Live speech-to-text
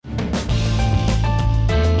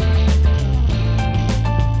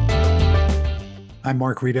I'm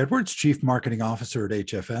Mark Reed Edwards, Chief Marketing Officer at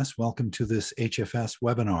HFS. Welcome to this HFS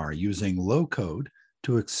webinar, using low code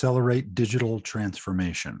to accelerate digital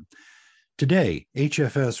transformation. Today,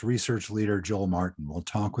 HFS research leader Joel Martin will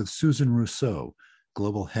talk with Susan Rousseau,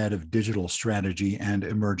 Global Head of Digital Strategy and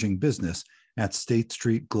Emerging Business at State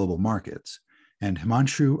Street Global Markets, and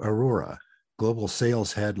Himanshu Arora, Global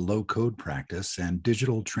Sales Head Low Code Practice and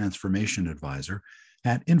Digital Transformation Advisor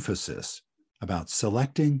at Infosys, about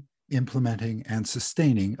selecting, implementing, and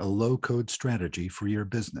sustaining a low-code strategy for your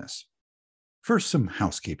business. First, some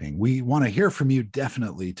housekeeping. We want to hear from you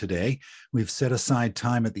definitely today. We've set aside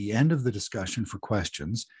time at the end of the discussion for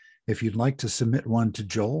questions. If you'd like to submit one to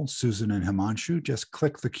Joel, Susan, and Himanshu, just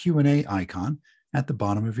click the Q&A icon at the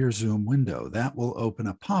bottom of your Zoom window. That will open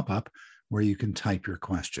a pop-up where you can type your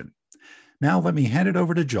question. Now, let me hand it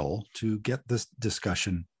over to Joel to get this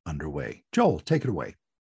discussion underway. Joel, take it away.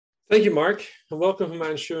 Thank you, Mark, and welcome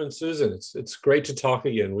Himanshu and Susan. It's great to talk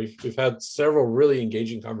again. We've had several really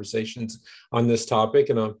engaging conversations on this topic,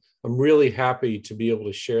 and I'm really happy to be able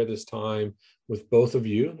to share this time with both of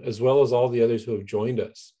you, as well as all the others who have joined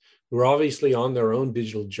us, who are obviously on their own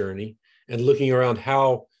digital journey and looking around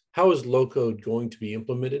how is low-code going to be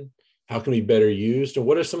implemented, how can it be better used, and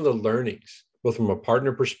what are some of the learnings, both from a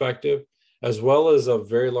partner perspective, as well as a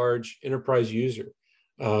very large enterprise user.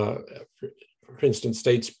 For instance,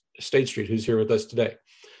 State Street, who's here with us today.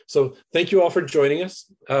 So thank you all for joining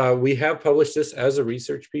us. We have published this as a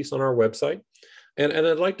research piece on our website. And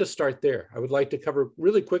I'd like to start there. I would like to cover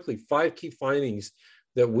really quickly 5 key findings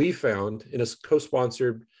that we found in a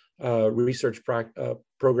co-sponsored research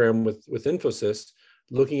program with Infosys,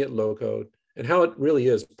 looking at low code and how it really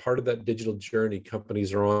is part of that digital journey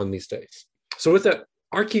companies are on these days. So with that,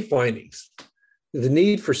 our key findings: the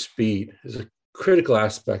need for speed is a critical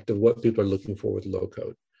aspect of what people are looking for with low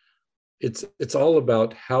code. It's all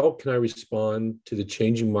about how can I respond to the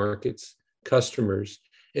changing markets, customers,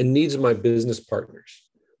 and needs of my business partners.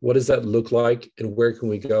 What does that look like, and where can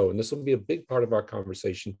we go? And this will be a big part of our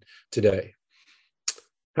conversation today.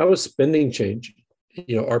 How is spending changing?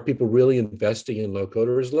 Are people really investing in low code,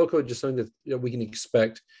 or is low code just something that we can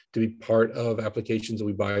expect to be part of applications that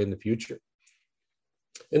we buy in the future?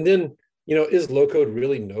 And then, is low code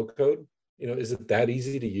really no code? Is it that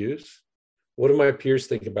easy to use? What do my peers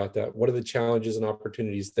think about that? What are the challenges and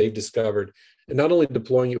opportunities they've discovered, and not only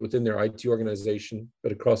deploying it within their IT organization,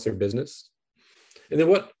 but across their business? And then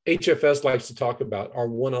what HFS likes to talk about, our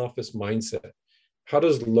one office mindset. How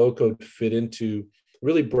does low code fit into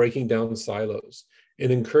really breaking down silos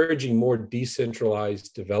and encouraging more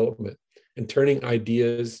decentralized development and turning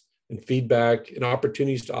ideas and feedback and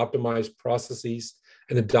opportunities to optimize processes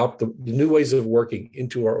and adopt the new ways of working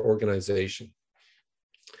into our organization?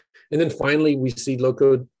 And then finally, we see low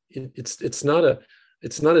code. It's not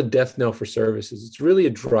a death knell for services. It's really a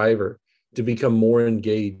driver to become more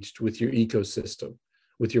engaged with your ecosystem,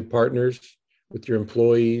 with your partners, with your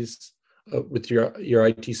employees, with your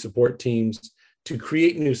IT support teams, to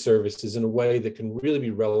create new services in a way that can really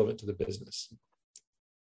be relevant to the business.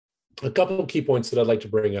 A couple of key points that I'd like to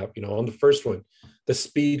bring up. On the first one, the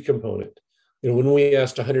speed component. When we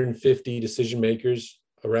asked 150 decision makers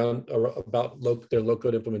about their low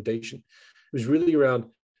code implementation, it was really around,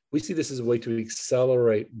 we see this as a way to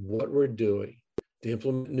accelerate what we're doing, to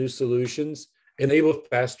implement new solutions, enable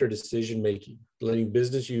faster decision making, letting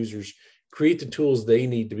business users create the tools they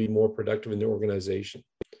need to be more productive in their organization.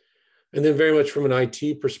 And then very much from an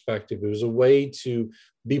IT perspective, it was a way to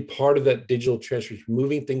be part of that digital transformation,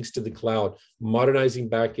 moving things to the cloud, modernizing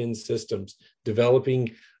back-end systems,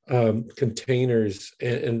 developing containers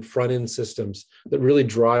and front-end systems that really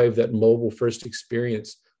drive that mobile-first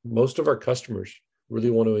experience. Most of our customers really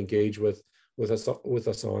want to engage with us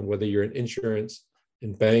on, whether you're in insurance,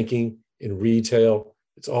 in banking, in retail.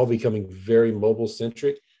 It's all becoming very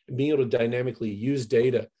mobile-centric, and being able to dynamically use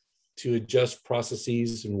data to adjust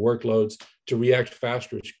processes and workloads to react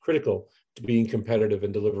faster is critical to being competitive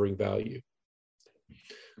and delivering value.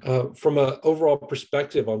 From an overall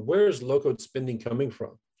perspective on where is low-code spending coming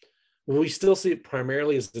from? Well, we still see it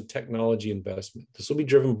primarily as a technology investment. This will be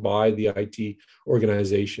driven by the IT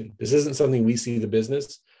organization. This isn't something we see the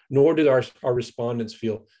business, nor do our respondents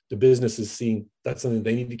feel the business is seeing that's something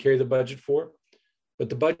they need to carry the budget for. But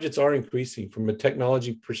the budgets are increasing from a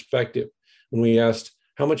technology perspective. When we asked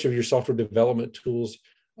how much of your software development tools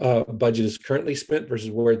budget is currently spent versus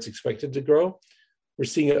where it's expected to grow, we're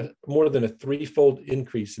seeing more than a 3-fold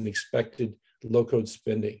increase in expected low-code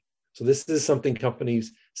spending. So this is something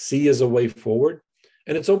companies see as a way forward,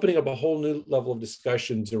 and it's opening up a whole new level of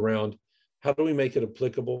discussions around how do we make it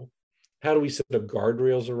applicable? How do we set up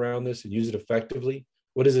guardrails around this and use it effectively?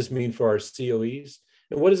 What does this mean for our COEs?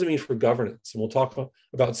 And what does it mean for governance? And we'll talk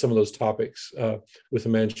about some of those topics with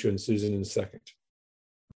Himanshu and Susan in a second.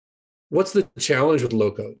 What's the challenge with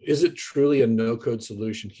low code? Is it truly a no code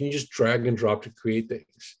solution? Can you just drag and drop to create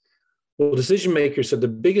things? Well, decision makers said the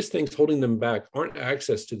biggest things holding them back aren't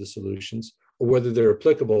access to the solutions or whether they're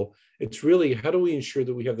applicable. It's really, how do we ensure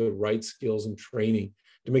that we have the right skills and training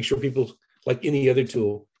to make sure people, like any other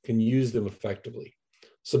tool, can use them effectively?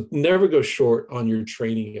 So never go short on your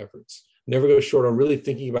training efforts. Never go short on really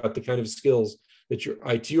thinking about the kind of skills that your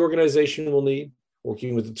IT organization will need,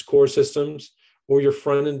 working with its core systems, or your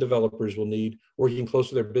front-end developers will need, working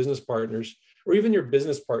close with their business partners, or even your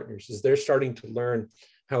business partners as they're starting to learn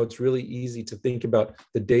how it's really easy to think about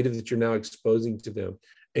the data that you're now exposing to them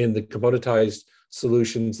and the commoditized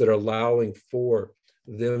solutions that are allowing for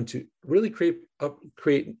them to really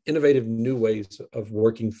create innovative new ways of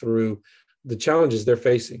working through the challenges they're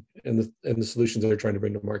facing and the solutions they're trying to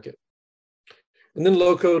bring to market. And then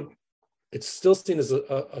low code, it's still seen as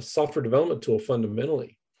a software development tool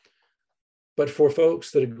fundamentally. But for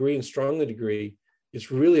folks that agree and strongly agree,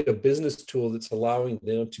 it's really a business tool that's allowing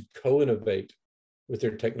them to co-innovate with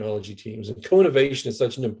their technology teams. And co-innovation is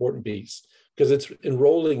such an important piece because it's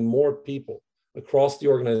enrolling more people across the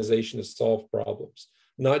organization to solve problems,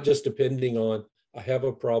 not just depending on, I have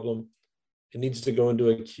a problem, it needs to go into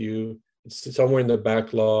a queue, it's somewhere in the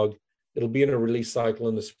backlog, it'll be in a release cycle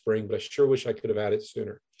in the spring, but I sure wish I could have had it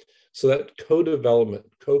sooner. So that co-development,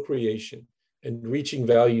 co-creation, and reaching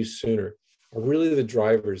value sooner are really the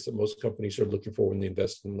drivers that most companies are looking for when they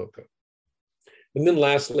invest in low code. And then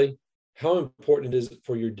lastly, how important is it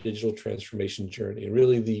for your digital transformation journey? And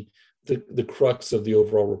really the crux of the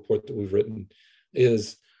overall report that we've written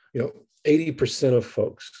is, 80% of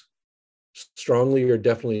folks strongly or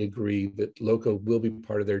definitely agree that low code will be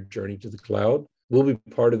part of their journey to the cloud, will be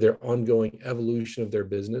part of their ongoing evolution of their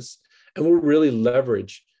business, and will really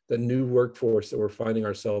leverage the new workforce that we're finding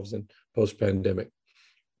ourselves in post-pandemic.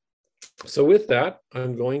 So with that,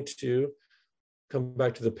 I'm going to come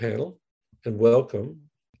back to the panel and welcome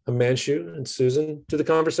Himanshu and Susan to the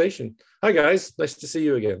conversation. Hi, guys. Nice to see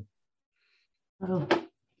you again. Oh,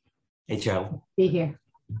 Hey, Joe. be here.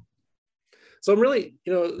 So I'm really,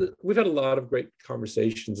 we've had a lot of great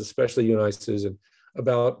conversations, especially you and I, Susan,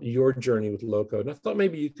 about your journey with low code. And I thought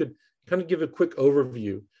maybe you could kind of give a quick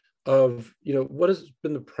overview of, what has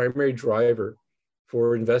been the primary driver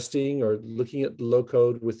for investing or looking at low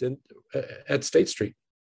code at State Street.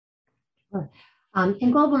 Sure.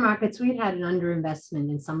 In global markets, we'd had an underinvestment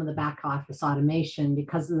in some of the back office automation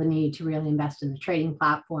because of the need to really invest in the trading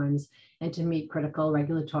platforms and to meet critical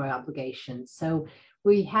regulatory obligations. So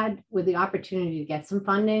we had, with the opportunity to get some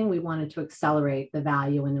funding, we wanted to accelerate the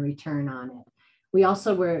value and the return on it. We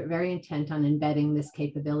also were very intent on embedding this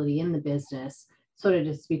capability in the business, sort of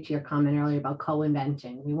to speak to your comment earlier about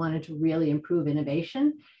co-inventing. We wanted to really improve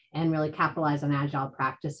innovation and really capitalize on agile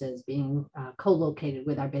practices, being co-located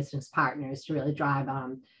with our business partners to really drive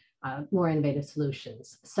more innovative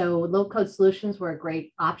solutions. So low-code solutions were a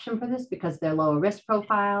great option for this because they're lower risk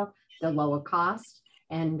profile, they're lower cost,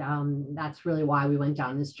 and that's really why we went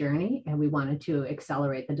down this journey, and we wanted to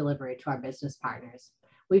accelerate the delivery to our business partners.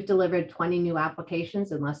 We've delivered 20 new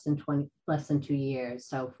applications in less than 2 years.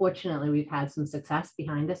 So fortunately, we've had some success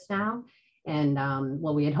behind us now, and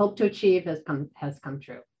what we had hoped to achieve has come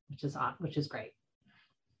true, which is great.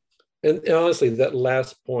 And honestly, that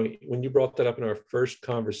last point, when you brought that up in our first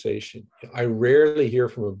conversation, I rarely hear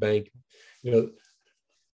from a bank,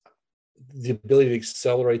 the ability to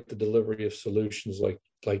accelerate the delivery of solutions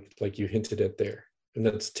like you hinted at there. And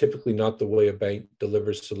that's typically not the way a bank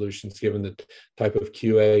delivers solutions, given the type of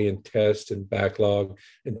QA and test and backlog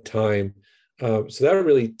and time. So that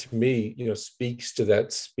really, to me, speaks to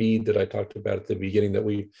that speed that I talked about at the beginning that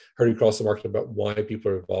we heard across the market about why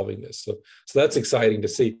people are evolving this. So that's exciting to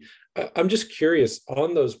see. I'm just curious,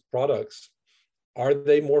 on those products, are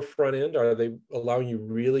they more front end? Are they allowing you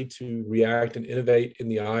really to react and innovate in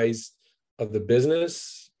the eyes of the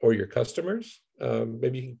business or your customers?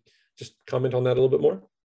 Maybe you can just comment on that a little bit more.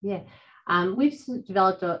 Yeah, we've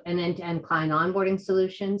developed an end-to-end client onboarding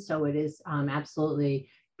solution. So it is absolutely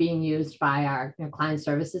being used by our client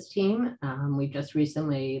services team. We just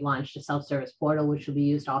recently launched a self-service portal, which will be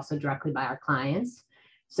used also directly by our clients.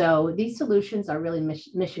 So these solutions are really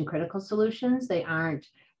mission critical solutions. They aren't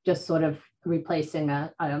just sort of replacing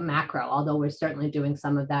a macro, although we're certainly doing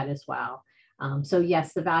some of that as well. So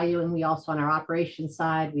yes, the value, and we also on our operations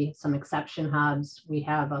side, we have some exception hubs. We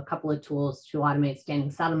have a couple of tools to automate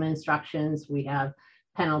standing settlement instructions. We have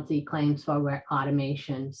penalty claims for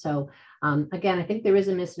automation. So again, I think there is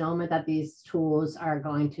a misnomer that these tools are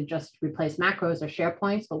going to just replace macros or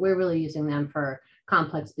SharePoints, but we're really using them for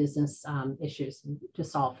complex business issues to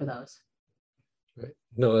solve for those. Right.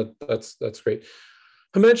 No, that's great.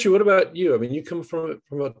 Himanshu, what about you? I mean, you come from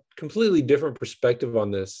a completely different perspective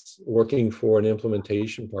on this, working for an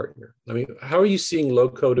implementation partner. I mean, how are you seeing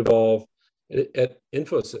low-code evolve at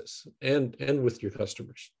Infosys and with your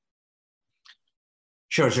customers?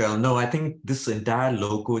 Sure. No, I think this entire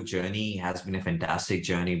low-code journey has been a fantastic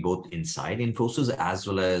journey, both inside Infosys as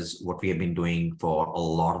well as what we have been doing for a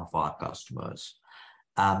lot of our customers.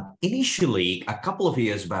 Initially, a couple of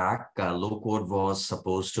years back, low-code was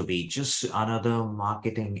supposed to be just another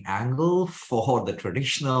marketing angle for the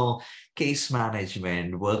traditional case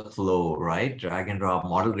management workflow, right? Drag and drop,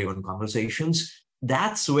 model-driven conversations.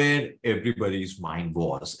 That's where everybody's mind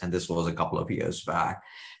was. And this was a couple of years back,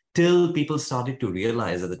 till people started to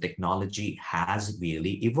realize that the technology has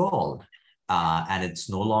really evolved. And it's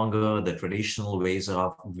no longer the traditional ways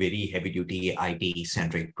of very heavy-duty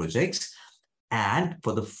IT-centric projects. And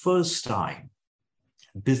for the first time,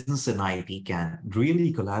 business and IT can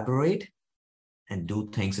really collaborate and do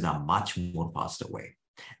things in a much more faster way.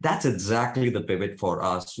 That's exactly the pivot for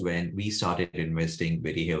us when we started investing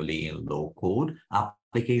very heavily in low-code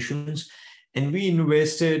applications. And we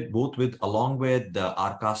invested along with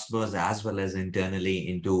our customers as well as internally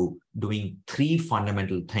into doing three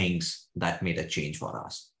fundamental things that made a change for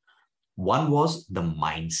us. One was the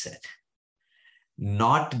mindset.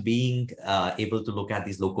 Not being able to look at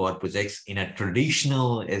these low-code projects in a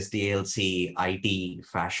traditional SDLC IT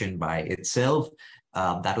fashion by itself,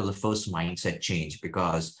 that was the first mindset change,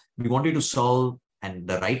 because we wanted to solve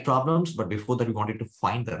the right problems, but before that, we wanted to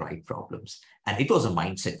find the right problems. And it was a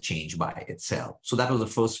mindset change by itself. So that was the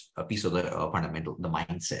first piece of the fundamental, the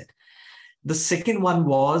mindset. The second one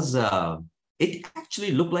was, it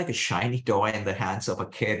actually looked like a shiny toy in the hands of a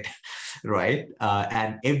kid, right?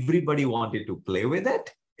 And everybody wanted to play with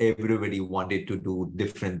it. Everybody wanted to do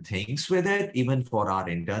different things with it, even for our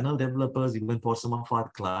internal developers, even for some of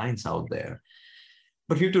our clients out there.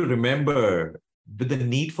 But you have to remember, with the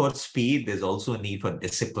need for speed, there's also a need for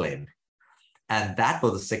discipline. And that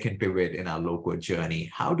was the second pivot in our low-code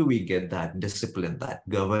journey. How do we get that discipline, that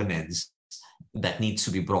governance that needs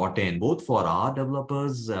to be brought in, both for our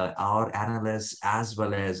developers, our analysts, as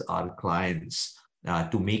well as our clients,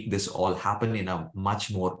 to make this all happen in a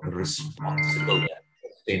much more responsible and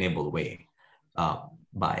sustainable way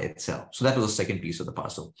by itself. So that was the second piece of the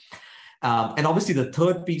puzzle. And obviously, the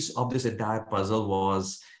third piece of this entire puzzle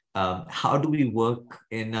was, how do we work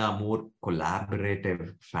in a more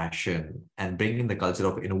collaborative fashion and bring in the culture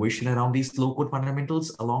of innovation around these low-code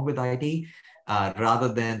fundamentals along with IT,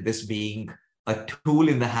 rather than this being a tool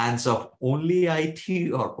in the hands of only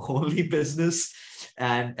IT or only business,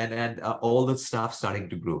 and all the stuff starting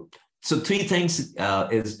to grow. So three things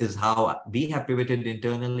is how we have pivoted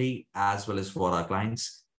internally as well as for our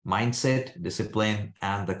clients: mindset, discipline,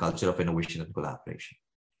 and the culture of innovation and collaboration.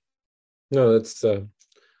 No, that's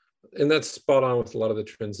spot on with a lot of the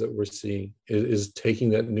trends that we're seeing, is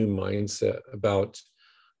taking that new mindset about,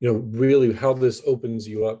 really how this opens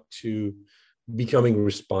you up to becoming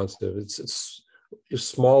responsive. It's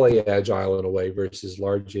small A agile in a way versus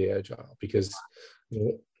large A agile, because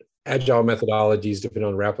agile methodologies depend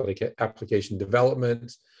on application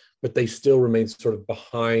development, but they still remain sort of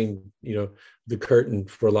behind the curtain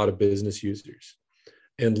for a lot of business users.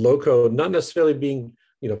 And low code, not necessarily being,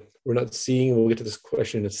 we're not seeing, we'll get to this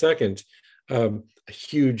question in a second, a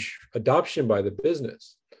huge adoption by the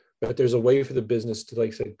business, but there's a way for the business to,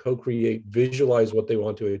 like I said, co-create, visualize what they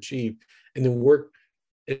want to achieve, and then work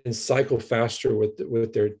and cycle faster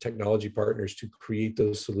with their technology partners to create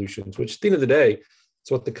those solutions, which at the end of the day,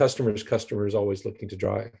 it's what the customer is always looking to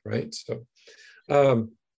drive, right? So,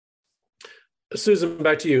 Susan,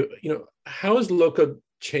 back to you. How has low-code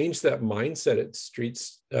changed that mindset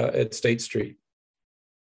at State Street?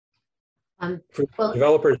 For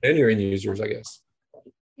developers and your end users, I guess.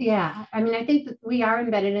 Yeah, I mean, I think that we are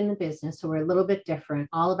embedded in the business, so we're a little bit different.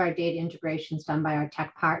 All of our data integration is done by our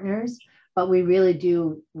tech partners, but we really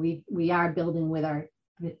do, we are building with our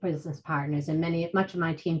business partners, and much of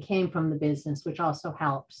my team came from the business, which also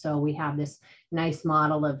helped. So we have this nice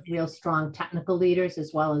model of real strong technical leaders,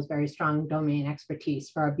 as well as very strong domain expertise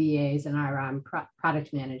for our BAs and our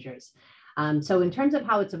product managers. So in terms of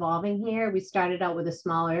how it's evolving here, we started out with a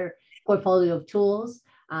smaller portfolio of tools.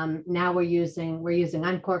 Now we're using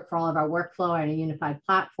Unqork for all of our workflow on a unified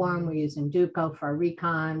platform. We're using Duco for our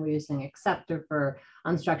recon. We're using Acceptor for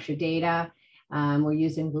unstructured data. We're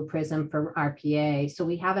using Blue Prism for RPA. So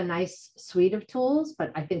we have a nice suite of tools,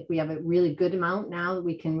 but I think we have a really good amount now that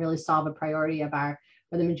we can really solve a priority of our,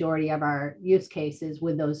 or the majority of our use cases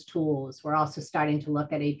with those tools. We're also starting to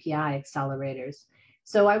look at API accelerators.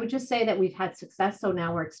 So I would just say that we've had success. So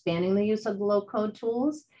now we're expanding the use of the low code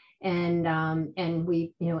tools. And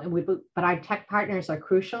we, but our tech partners are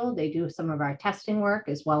crucial. They do some of our testing work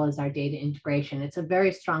as well as our data integration. It's a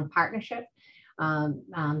very strong partnership.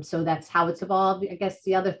 So that's how it's evolved. I guess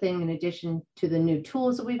the other thing, in addition to the new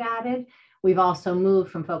tools that we've added, we've also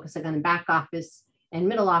moved from focusing on the back office and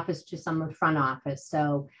middle office to some of the front office.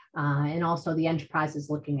 So, and also the enterprise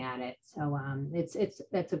is looking at it. So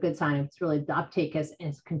that's a good sign. It's really, the uptake has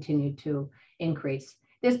continued to increase.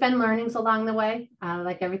 There's been learnings along the way.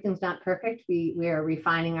 Like everything's not perfect. We are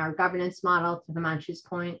refining our governance model, to Himanshu's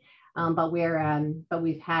point, but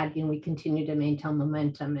we've had, we continue to maintain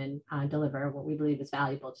momentum and deliver what we believe is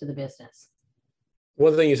valuable to the business.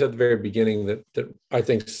 One thing you said at the very beginning that I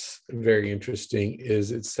think is very interesting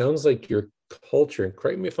is it sounds like your culture, and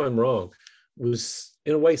correct me if I'm wrong, was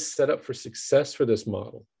in a way set up for success for this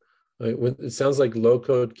model. It sounds like low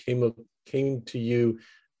code came to you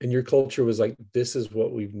and your culture was like, this is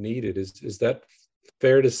what we've needed. Is that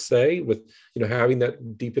fair to say, with having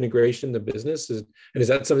that deep integration in the business? And is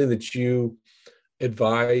that something that you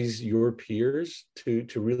advise your peers to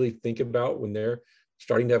really think about when they're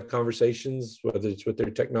starting to have conversations, whether it's with their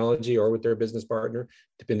technology or with their business partner,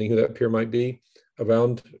 depending who that peer might be,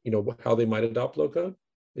 around how they might adopt low code?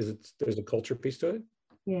 There's a culture piece to it?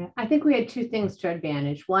 Yeah, I think we had two things to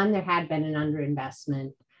advantage. One, there had been an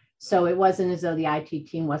underinvestment. So it wasn't as though the IT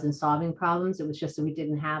team wasn't solving problems. It was just that we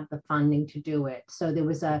didn't have the funding to do it. So there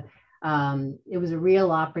was it was a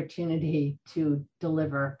real opportunity to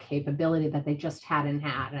deliver capability that they just hadn't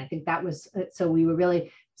had. And I think that was, so we were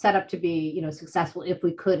really set up to be, successful if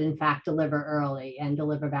we could in fact deliver early and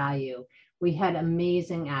deliver value. We had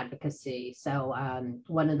amazing advocacy. So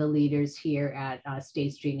one of the leaders here at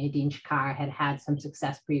State Street, Nadine Shakar, had some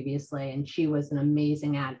success previously, and she was an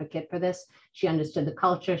amazing advocate for this. She understood the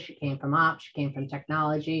culture. She came from ops. She came from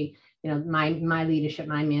technology. My leadership,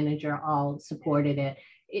 my manager, all supported it.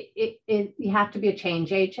 You have to be a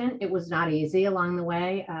change agent. It was not easy along the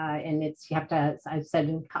way, and you have to. I've said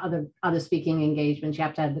in other speaking engagements, you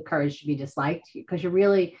have to have the courage to be disliked because you're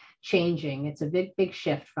really changing. It's a big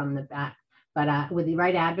shift from the back. But with the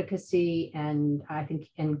right advocacy and I think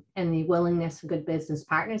and the willingness of good business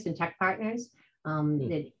partners and tech partners,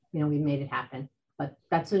 we made it happen. But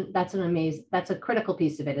that's a critical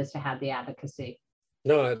piece of it, is to have the advocacy.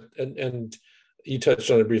 No, and you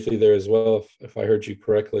touched on it briefly there as well. If I heard you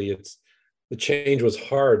correctly, it's the change was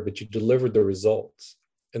hard, but you delivered the results,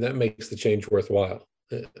 and that makes the change worthwhile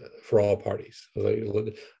for all parties.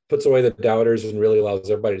 It puts away the doubters and really allows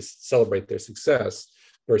everybody to celebrate their success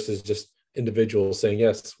versus just individuals saying,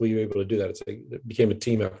 yes, we were able to do that. It became a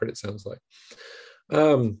team effort, it sounds like.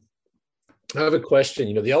 I have a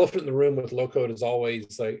question. The elephant in the room with low code is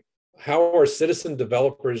always like, how are citizen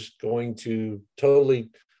developers going to totally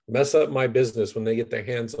mess up my business when they get their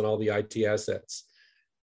hands on all the IT assets?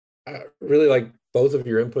 I really like both of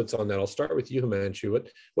your inputs on that. I'll start with you, Himanshu.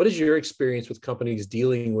 What is your experience with companies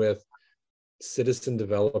dealing with citizen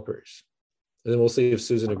developers? And then we'll see if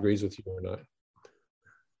Susan agrees with you or not.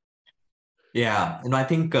 Yeah, I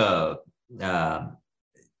think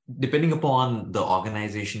depending upon the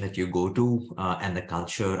organization that you go to and the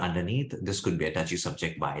culture underneath, this could be a touchy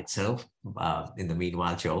subject by itself. In the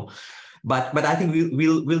meanwhile, Joe, but I think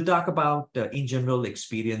we'll talk about in general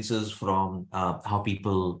experiences from how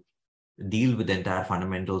people deal with the entire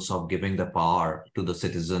fundamentals of giving the power to the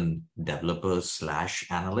citizen developers /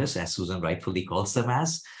 analysts, as Susan rightfully calls them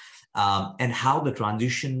as, and how the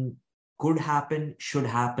transition could happen, should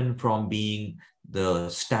happen from being the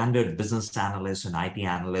standard business analyst and IT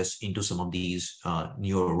analyst into some of these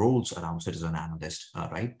newer roles around citizen analyst,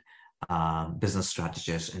 right? Business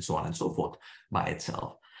strategist and so on and so forth by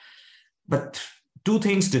itself. But two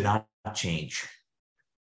things did not change.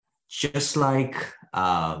 Just like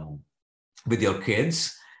with your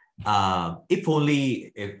kids, if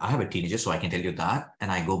I have a teenager, so I can tell you that,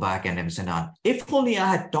 and I go back and I'm saying, if only I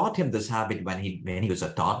had taught him this habit when he was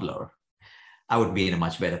a toddler, I would be in a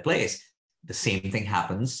much better place. The same thing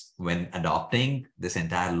happens when adopting this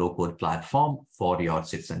entire low-code platform for your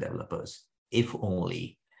citizen developers. If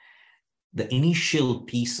only the initial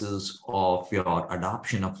pieces of your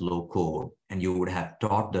adoption of low-code, and you would have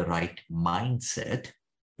taught the right mindset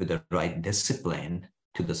with the right discipline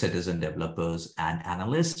to the citizen developers and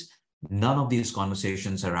analysts, none of these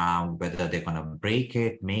conversations around whether they're going to break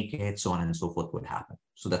it, make it, so on and so forth would happen.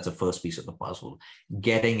 So that's the first piece of the puzzle.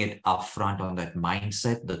 Getting it upfront on that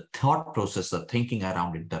mindset, the thought process, the thinking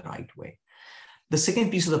around it the right way. The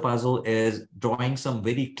second piece of the puzzle is drawing some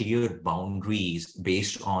very clear boundaries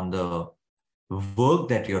based on the work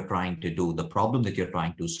that you're trying to do, the problem that you're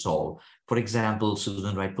trying to solve. For example,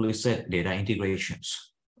 Susan rightfully said, data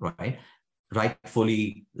integrations, right?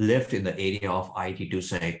 Rightfully left in the area of IT to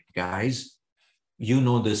say, guys, you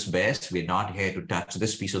know this best. We're not here to touch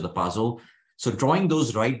this piece of the puzzle. So drawing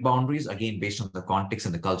those right boundaries, again, based on the context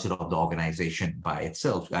and the culture of the organization by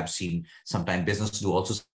itself. I've seen sometimes business do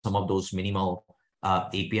also some of those minimal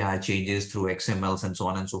API changes through XMLs and so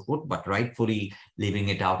on and so forth, but rightfully leaving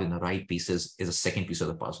it out in the right pieces is a second piece of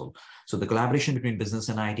the puzzle. So the collaboration between business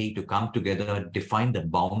and IT to come together, define the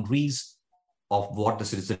boundaries of what the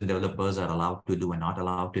citizen developers are allowed to do and not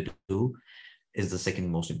allowed to do is the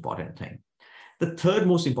second most important thing. The third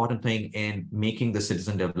most important thing in making the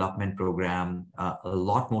citizen development program a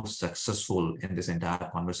lot more successful in this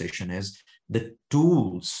entire conversation is the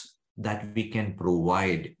tools that we can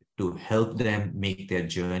provide to help them make their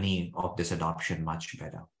journey of this adoption much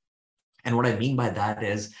better. And what I mean by that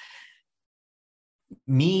is,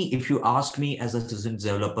 if you ask me as a citizen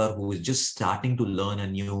developer who is just starting to learn a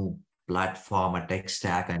new platform, a tech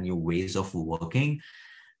stack, and new ways of working,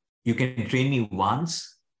 you can train me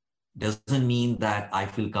once. Doesn't mean that I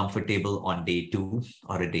feel comfortable on day 2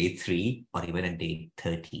 or a day 3 or even a day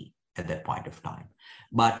 30 at that point of time.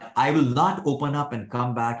 But I will not open up and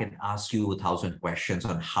come back and ask you 1,000 questions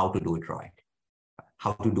on how to do it right,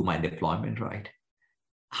 how to do my deployment right,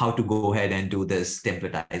 how to go ahead and do this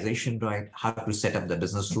templatization right, how to set up the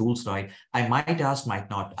business rules right. I might ask, might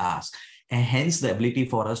not ask. And hence the ability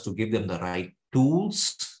for us to give them the right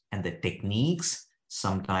tools and the techniques,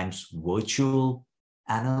 sometimes virtual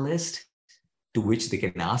analyst, to which they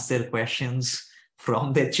can ask their questions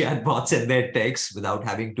from their chatbots and their texts without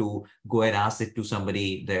having to go and ask it to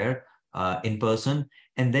somebody there in person.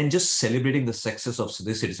 And then just celebrating the success of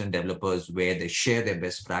the citizen developers where they share their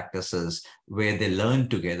best practices, where they learn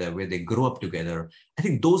together, where they grow up together. I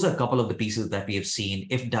think those are a couple of the pieces that we have seen.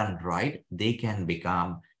 If done right, they can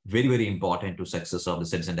become very, very important to success of the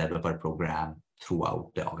citizen developer program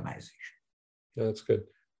throughout the organization. Yeah, that's good.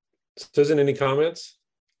 Susan, any comments?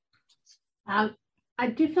 I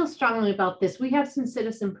do feel strongly about this. We have some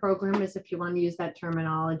citizen programmers, if you want to use that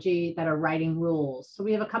terminology, that are writing rules. So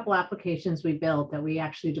we have a couple applications we built that we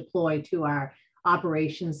actually deploy to our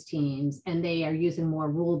operations teams, and they are using more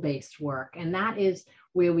rule-based work. And that is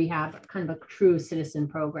where we have kind of a true citizen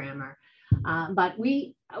programmer. But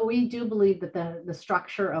we do believe that the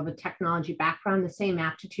structure of a technology background, the same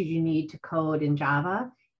aptitude you need to code in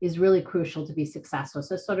Java, is really crucial to be successful.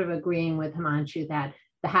 So sort of agreeing with Himanshu that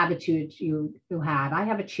the habitude you have. I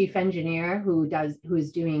have a chief engineer who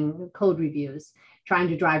is doing code reviews, trying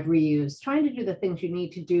to drive reuse, trying to do the things you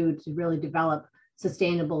need to do to really develop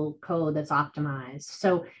sustainable code that's optimized.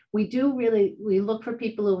 So we look for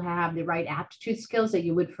people who have the right aptitude skills that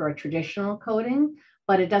you would for a traditional coding,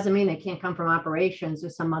 but it doesn't mean they can't come from operations or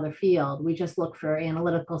some other field. We just look for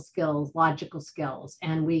analytical skills, logical skills.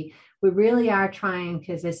 And we really are trying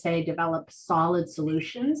to, as I say, develop solid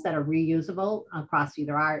solutions that are reusable across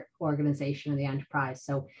either our organization or the enterprise.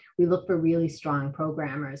 So we look for really strong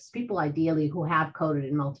programmers, people ideally who have coded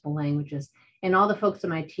in multiple languages. And all the folks on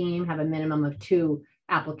my team have a minimum of 2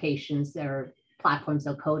 applications that are platforms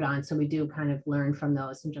they'll code on. So we do kind of learn from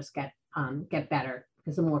those and just get better.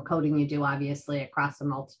 Because the more coding you do, obviously, across a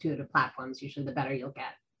multitude of platforms, usually the better you'll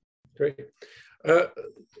get. Great.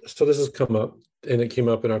 So this has come up, and it came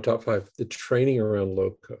up in our top 5, the training around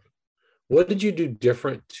low code. What did you do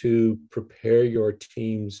different to prepare your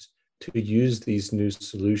teams to use these new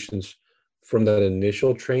solutions from that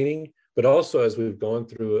initial training, but also as we've gone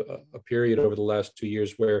through a period over the last 2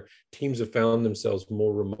 years where teams have found themselves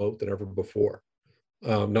more remote than ever before,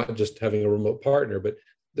 not just having a remote partner, but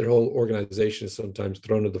their whole organization is sometimes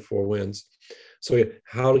thrown to the 4 winds. So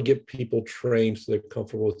how to get people trained so they're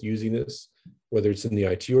comfortable with using this, whether it's in the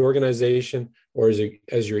IT organization or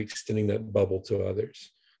as you're extending that bubble to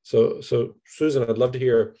others. So Susan, I'd love to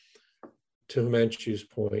hear, to Himanshu's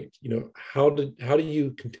point, how do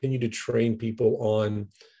you continue to train people on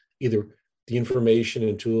either the information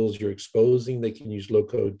and tools you're exposing they can use low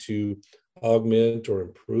code to augment or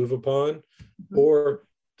improve upon, or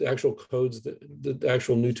the actual codes, the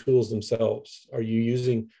actual new tools themselves? Are you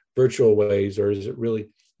using virtual ways, or is it really,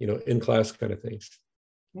 in-class kind of things?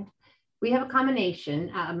 Yeah. We have a combination.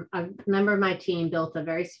 A member of my team built a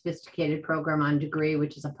very sophisticated program on Degree,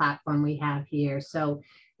 which is a platform we have here. So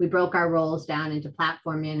we broke our roles down into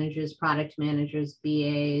platform managers, product managers,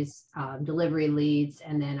 BAs, delivery leads,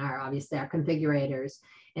 and then obviously our configurators.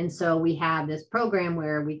 And so we have this program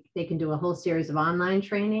where they can do a whole series of online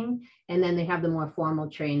training, and then they have the more formal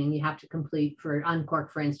training you have to complete for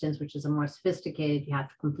Uncork, for instance, which is a more sophisticated, you have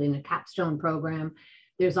to complete a capstone program.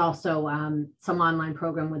 There's also some online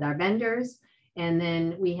program with our vendors. And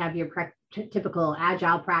then we have your typical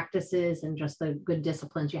agile practices and just the good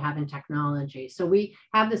disciplines you have in technology. So we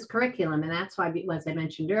have this curriculum, and that's why, as I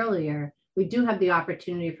mentioned earlier, we do have the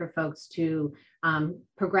opportunity for folks to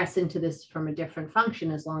progress into this from a different function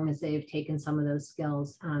as long as they've taken some of those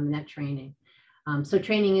skills in that training. So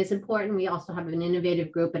training is important. We also have an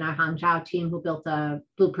innovative group in our Hangzhou team who built a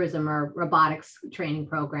Blue Prism or robotics training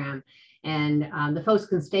program. And the folks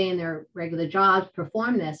can stay in their regular jobs,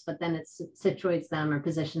 perform this, but then it situates them or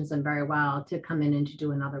positions them very well to come in and to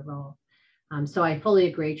do another role. So I fully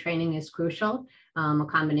agree, training is crucial, a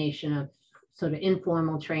combination of sort of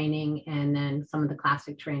informal training and then some of the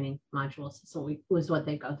classic training modules. So was what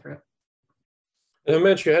they go through. And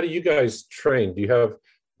Himanshu, how do you guys train? Do you have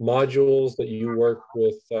modules that you work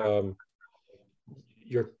with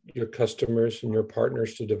your customers and your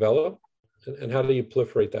partners to develop? And how do you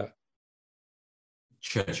proliferate that?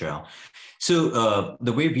 Sure. So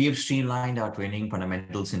the way we have streamlined our training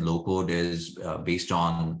fundamentals in low-code is based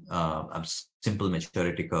on a simple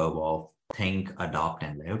maturity curve of think, adopt,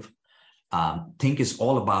 and live. Think is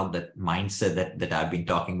all about that mindset that I've been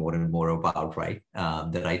talking more and more about, right?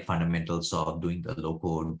 The right fundamentals of doing the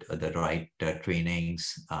low-code, the right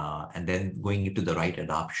trainings, and then going into the right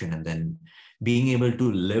adoption, and then being able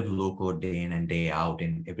to live low-code day in and day out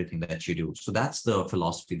in everything that you do. So that's the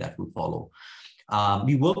philosophy that we follow.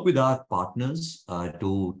 We work with our partners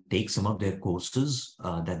to take some of their courses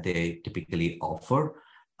that they typically offer,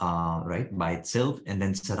 right, by itself, and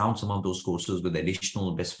then surround some of those courses with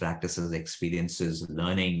additional best practices, experiences,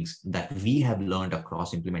 learnings that we have learned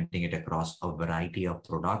across implementing it across a variety of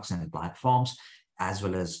products and platforms, as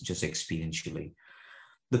well as just experientially.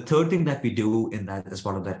 The third thing that we do in that as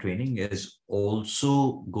part of that training is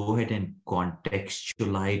also go ahead and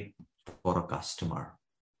contextualize for a customer,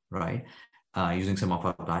 right? Using some of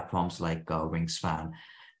our platforms like Wingspan.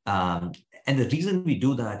 And the reason we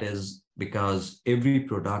do that is because every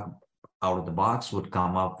product out of the box would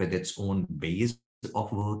come up with its own ways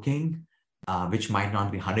of working, which might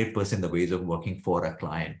not be 100% the ways of working for a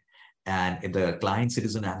client. And if the client,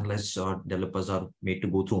 citizen analysts or developers are made to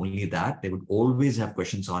go through only that, they would always have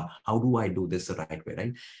questions on how do I do this the right way,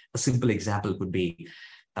 right? A simple example could be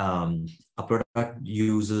a product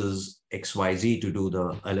uses XYZ to do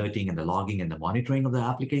the alerting and the logging and the monitoring of the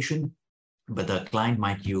application, but the client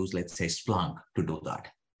might use, let's say, Splunk to do that.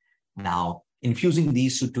 Now, infusing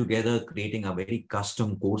these two together, creating a very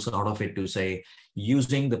custom course out of it to say,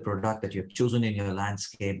 using the product that you've chosen in your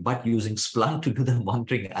landscape, but using Splunk to do the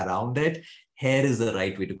monitoring around it, here is the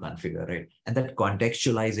right way to configure it. And that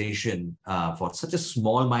contextualization for such a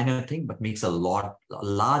small, minor thing, but makes a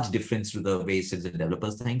large difference to the way citizen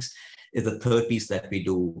developers thinks, is the third piece that we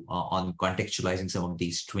do on contextualizing some of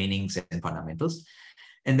these trainings and fundamentals.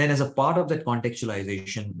 And then as a part of that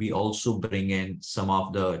contextualization, we also bring in some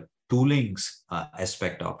of the toolings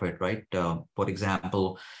aspect of it, right? For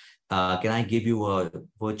example, can I give you a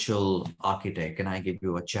virtual architect? Can I give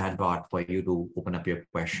you a chatbot for you to open up your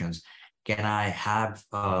questions? Can I have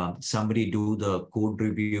somebody do the code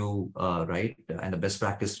review, right? And the best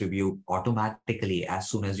practice review automatically as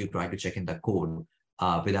soon as you try to check in the code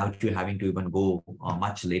without you having to even go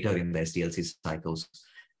much later in the SDLC cycles?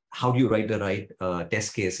 How do you write the right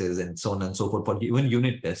test cases and so on and so forth for even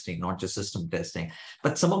unit testing, not just system testing?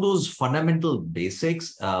 But some of those fundamental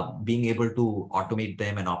basics, being able to automate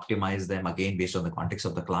them and optimize them again based on the context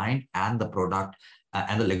of the client and the product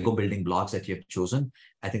and the Lego building blocks that you've chosen,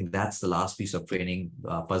 I think that's the last piece of training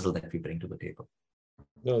puzzle that we bring to the table.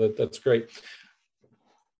 No, that's great.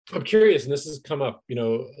 I'm curious, and this has come up, a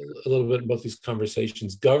little bit in both these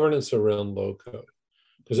conversations, governance around low code,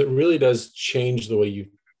 because it really does change the way you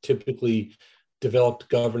typically developed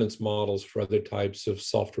governance models for other types of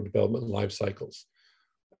software development life cycles.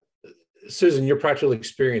 Susan, your practical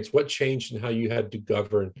experience, what changed in how you had to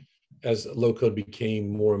govern as low code became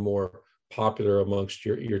more and more popular amongst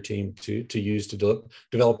your team to use to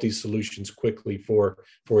develop these solutions quickly for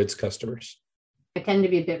its customers? I tend to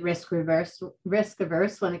be a bit risk averse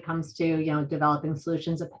when it comes to developing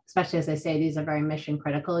solutions, especially as I say, these are very mission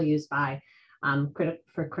critical, used by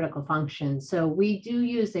for critical functions. So we do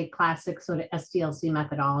use a classic sort of SDLC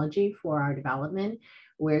methodology for our development,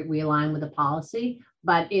 where we align with the policy,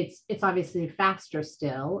 but it's obviously faster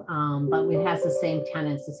still, but it has the same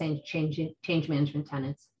tenets, the same change management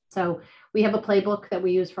tenets. So we have a playbook that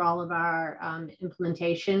we use for all of our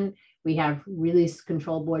implementation. We have release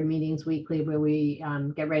control board meetings weekly where we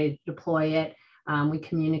get ready to deploy it. We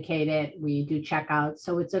communicate it, we do checkouts.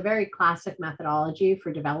 So it's a very classic methodology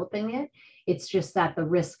for developing it. It's just that the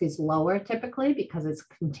risk is lower typically because it's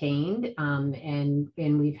contained, and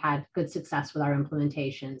we've had good success with our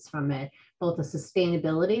implementations from both the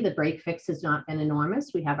sustainability. The break fix has not been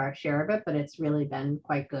enormous. We have our share of it, but it's really been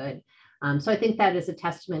quite good. So I think that is a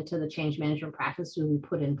testament to the change management practices we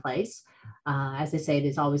put in place. As I say,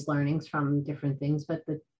 there's always learnings from different things, but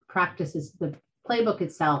the practices, the playbook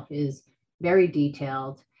itself is very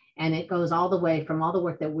detailed, and it goes all the way from all the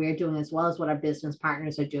work that we're doing as well as what our business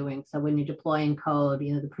partners are doing. So when you're deploying code,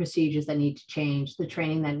 the procedures that need to change, the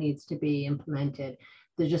training that needs to be implemented,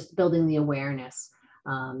 they're just building the awareness.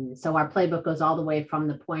 So our playbook goes all the way from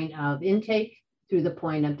the point of intake through the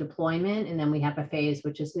point of deployment. And then we have a phase,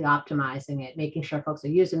 which is the optimizing it, making sure folks are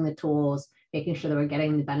using the tools, making sure that we're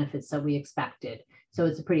getting the benefits that we expected. So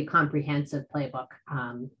it's a pretty comprehensive playbook,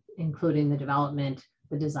 including the development,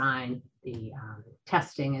 the design, the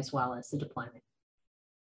testing, as well as the deployment.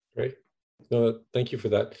 Great. No, thank you for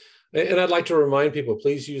that. And I'd like to remind people,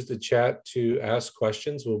 please use the chat to ask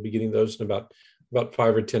questions. We'll be getting those in about 5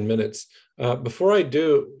 or 10 minutes. Before I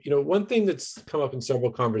do, one thing that's come up in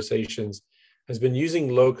several conversations has been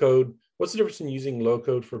using low code. What's the difference in using low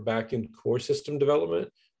code for back-end core system development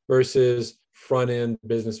versus front-end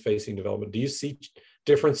business-facing development? Do you see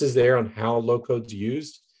differences there on how low code's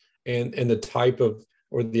used and the type of,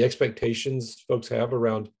 or the expectations folks have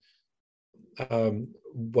around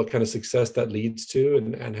what kind of success that leads to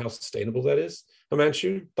and how sustainable that is?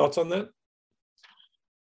 Himanshu, thoughts on that?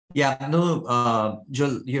 Yeah, no,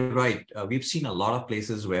 Joel, you're right. We've seen a lot of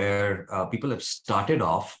places where people have started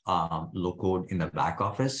off low code in the back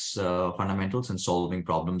office fundamentals and solving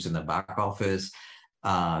problems in the back office.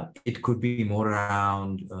 It could be more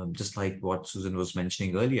around, just like what Susan was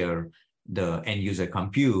mentioning earlier, the end user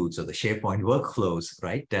computes or the SharePoint workflows,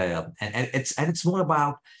 right? And it's more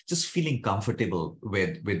about just feeling comfortable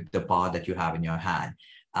with the power that you have in your hand.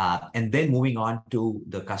 And then moving on to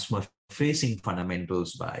the customer facing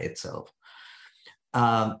fundamentals by itself.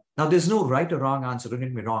 Now, there's no right or wrong answer. Don't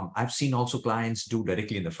get me wrong. I've seen also clients do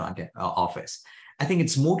directly in the front office. I think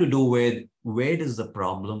it's more to do with where does the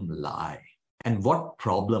problem lie and what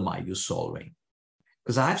problem are you solving?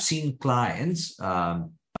 Because I've seen clients,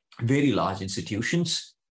 very large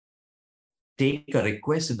institutions, take a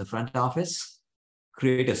request in the front office,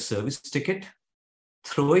 create a service ticket,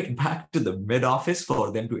 throw it back to the mid office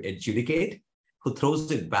for them to adjudicate, who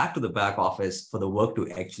throws it back to the back office for the work to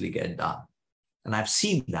actually get done. And I've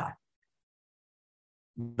seen that.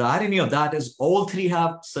 The irony of that is all three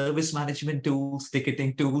have service management tools,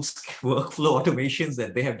 ticketing tools, workflow automations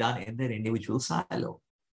that they have done in their individual silo,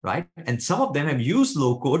 right? And some of them have used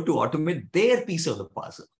low code to automate their piece of the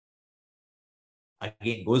puzzle.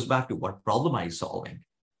 Again, goes back to what problem are you solving?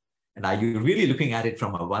 And are you really looking at it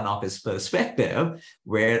from a one office perspective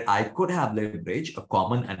where I could have leveraged a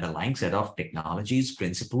common underlying set of technologies,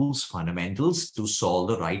 principles, fundamentals to solve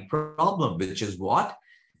the right problem, which is what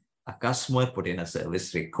a customer put in a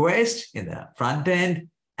service request in the front end,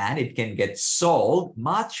 and it can get solved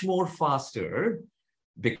much more faster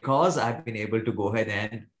because I've been able to go ahead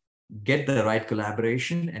and get the right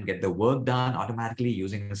collaboration and get the work done automatically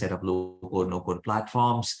using a set of low code, no code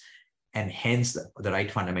platforms, and hence the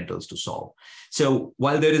right fundamentals to solve. So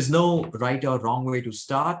while there is no right or wrong way to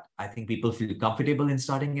start, I think people feel comfortable in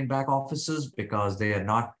starting in back offices because they are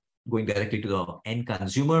not going directly to the end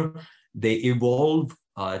consumer. They evolve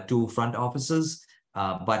to front offices,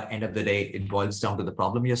 but end of the day, it boils down to the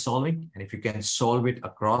problem you're solving. And if you can solve it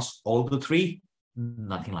across all the three,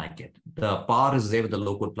 nothing like it. The power is there with the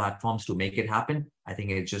low code platforms to make it happen. I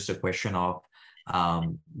think it's just a question of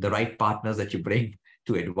the right partners that you bring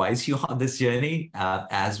to advise you on this journey,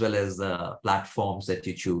 as well as the platforms that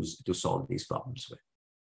you choose to solve these problems with.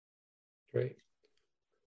 Great.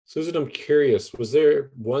 Susan, I'm curious, was there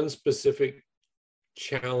one specific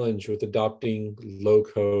challenge with adopting low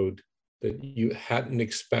code that you hadn't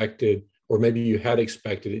expected, or maybe you had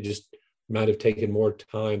expected, it just might have taken more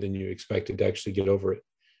time than you expected to actually get over it?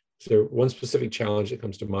 Is there one specific challenge that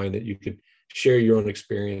comes to mind that you could share your own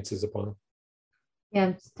experiences upon? Yeah,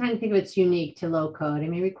 I'm just trying to think of it's unique to low code. I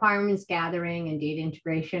mean, requirements gathering and data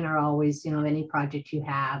integration are always, any project you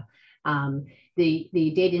have. The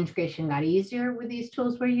data integration got easier with these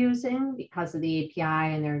tools we're using because of the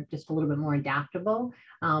API, and they're just a little bit more adaptable.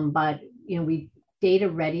 But data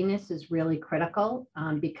readiness is really critical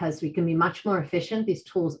because we can be much more efficient. These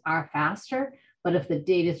tools are faster, but if the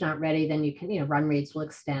data is not ready, then you can, run rates will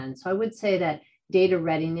extend. So I would say that data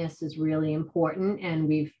readiness is really important, and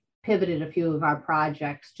we've pivoted a few of our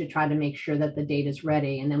projects to try to make sure that the data is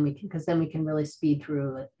ready, and then because then we can really speed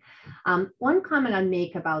through it. One comment I'd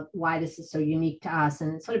make about why this is so unique to us,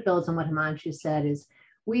 and it sort of builds on what Himanshu said, is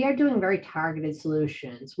we are doing very targeted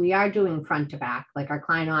solutions. We are doing front to back, like our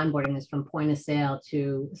client onboarding is from point of sale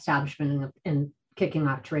to establishment and kicking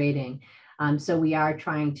off trading. So we are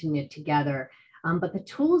trying to knit together. But the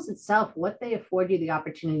tools itself, what they afford you the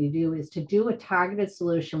opportunity to do is to do a targeted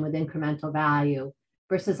solution with incremental value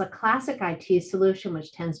versus a classic IT solution,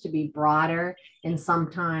 which tends to be broader, and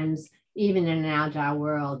sometimes even in an agile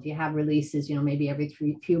world, you have releases, maybe every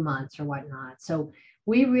few months or whatnot. So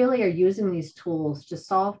we really are using these tools to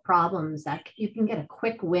solve problems that you can get a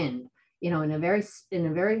quick win, in a very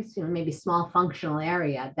maybe small functional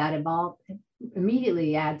area that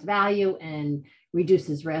immediately adds value and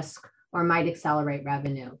reduces risk or might accelerate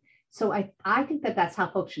revenue. So I think that that's how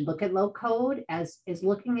folks should look at low code, as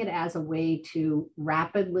looking at it as a way to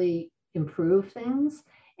rapidly improve things.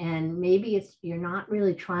 And maybe you're not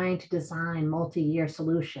really trying to design multi-year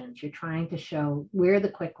solutions. You're trying to show where the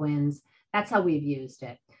quick wins. That's how we've used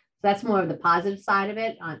it. So that's more of the positive side of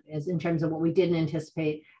it, as in terms of what we didn't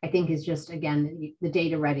anticipate, I think, is just, again, the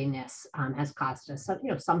data readiness has cost us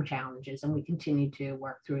some challenges, and we continue to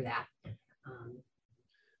work through that.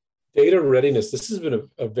 Data readiness, this has been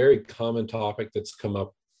a very common topic that's come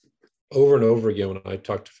up over and over again when I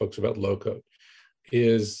talk to folks about low code,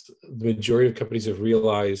 is the majority of companies have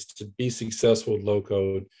realized to be successful with low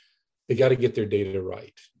code, they got to get their data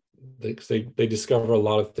right. They discover a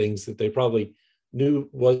lot of things that they probably knew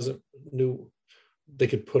they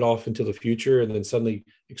could put off until the future, and then suddenly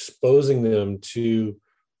exposing them to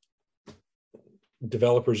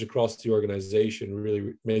developers across the organization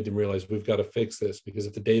really made them realize we've got to fix this, because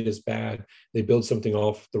if the data is bad, they build something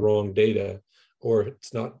off the wrong data, or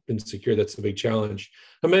it's not been secure. That's a big challenge.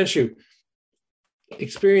 Himanshu,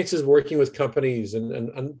 experiences working with companies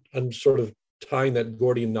and I'm sort of tying that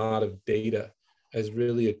Gordian knot of data as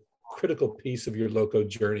really a critical piece of your low-code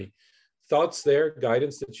journey. Thoughts there,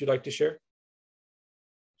 guidance that you'd like to share?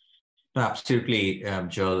 Absolutely,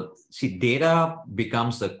 Joel. See, data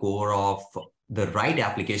becomes the core of the right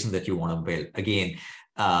application that you want to build. Again,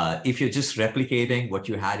 if you're just replicating what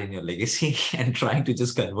you had in your legacy and trying to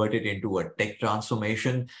just convert it into a tech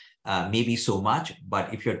transformation, maybe so much.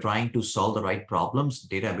 But if you're trying to solve the right problems,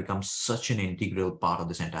 data becomes such an integral part of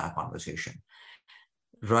this entire conversation.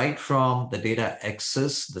 Right from the data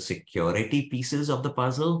access, the security pieces of the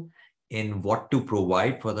puzzle, in what to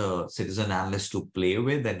provide for the citizen analyst to play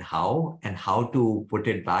with and how to put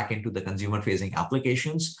it back into the consumer-facing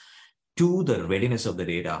applications, to the readiness of the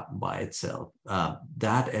data by itself.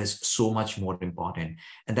 That is so much more important.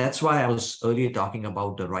 And that's why I was earlier talking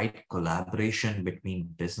about the right collaboration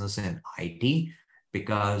between business and IT,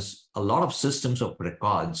 because a lot of systems of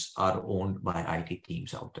records are owned by IT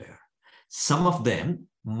teams out there. Some of them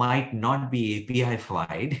might not be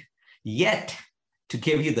API-fied yet to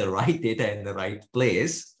give you the right data in the right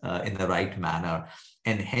place, in the right manner.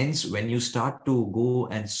 And hence, when you start to go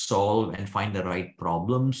and solve and find the right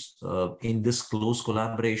problems in this close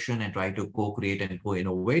collaboration and try to co-create and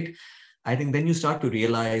co-innovate, I think then you start to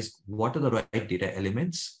realize what are the right data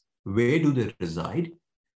elements, where do they reside,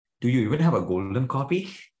 do you even have a golden copy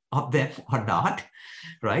of them or not,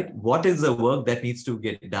 right? What is the work that needs to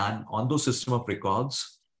get done on those system of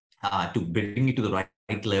records to bring it to the right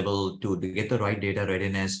level, to get the right data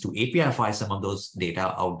readiness, to API-fy some of those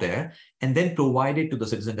data out there, and then provide it to the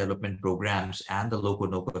citizen development programs and the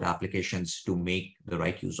low-code, no-code applications to make the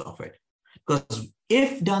right use of it. Because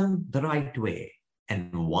if done the right way,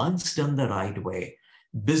 and once done the right way,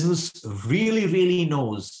 business really, really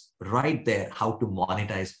knows right there how to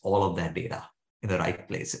monetize all of that data in the right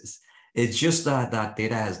places. It's just that that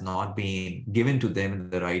data has not been given to them in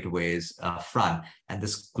the right ways front. And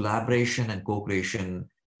this collaboration and co-creation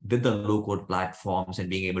with the low-code platforms and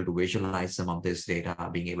being able to visualize some of this data,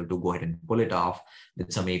 being able to go ahead and pull it off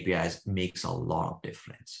with some APIs makes a lot of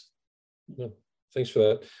difference. Yeah, thanks for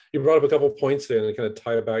that. You brought up a couple of points there and kind of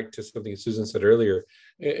tie it back to something Susan said earlier.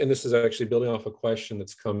 And this is actually building off a question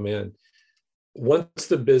that's come in. Once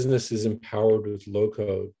the business is empowered with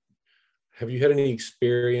low-code, have you had any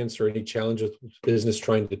experience or any challenge with business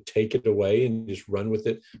trying to take it away and just run with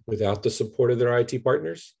it without the support of their IT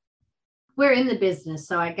partners? We're in the business,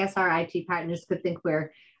 so I guess our IT partners could think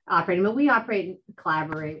we're operating, but we operate and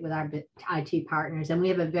collaborate with our IT partners, and we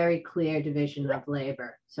have a very clear division of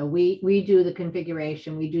labor. So we do the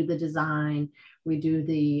configuration, we do the design, we do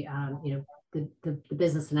the the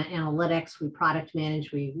business and analytics, we product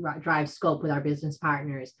manage, we drive scope with our business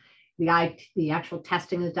partners. the actual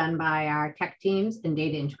testing is done by our tech teams and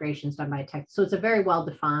data integration is done by tech. So it's a very well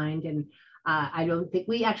defined, and I don't think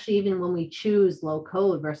we actually, even when we choose low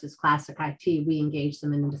code versus classic IT, we engage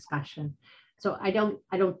them in the discussion. So I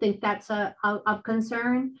don't think that's of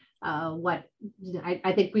concern.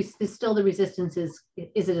 I think still the resistance is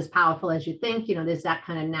it as powerful as you think? There's that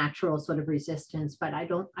kind of natural sort of resistance, but I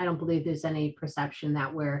don't believe there's any perception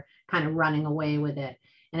that we're kind of running away with it.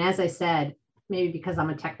 And as I said, maybe because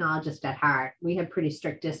I'm a technologist at heart, we have pretty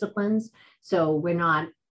strict disciplines. So we're not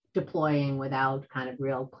deploying without kind of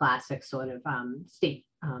real classic sort of state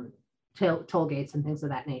toll gates and things of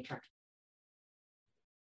that nature.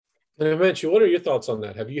 And Himanshu, what are your thoughts on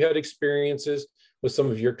that? Have you had experiences with some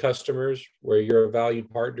of your customers where you're a valued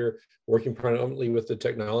partner working predominantly with the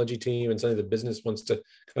technology team and some of the business wants to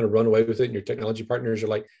kind of run away with it, and your technology partners are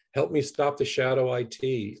like, help me stop the shadow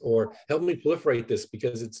IT, or help me proliferate this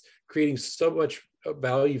because it's creating so much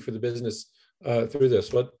value for the business through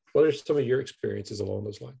this? What are some of your experiences along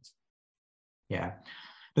those lines? Yeah,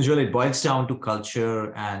 usually it boils down to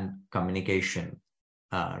culture and communication.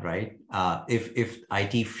 Right? If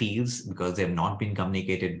IT feels, because they've not been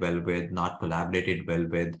communicated well with, not collaborated well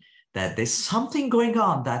with, that there's something going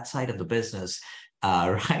on that side of the business,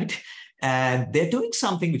 right? And they're doing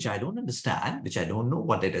something which I don't understand, which I don't know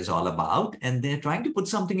what it is all about, and they're trying to put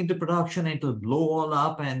something into production and it'll blow all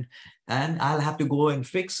up, and I'll have to go and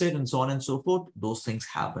fix it and so on and so forth. Those things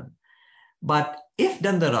happen. But if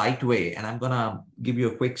done the right way, and I'm gonna give you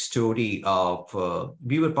a quick story of,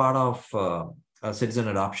 we were part of a citizen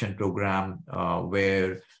adoption program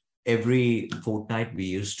where every fortnight we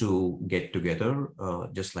used to get together,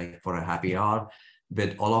 just like for a happy hour,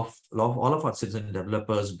 with all of our citizen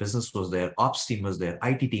developers. Business was there, ops team was there,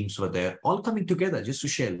 IT teams were there, all coming together just to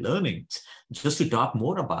share learnings, just to talk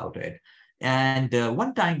more about it. And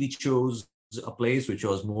one time we chose a place which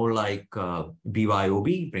was more like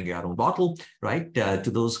BYOB, bring your own bottle, right, to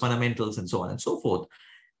those fundamentals and so on and so forth.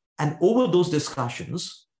 And over those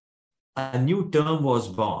discussions, a new term was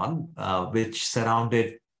born, which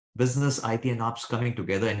surrounded business, IT, and ops coming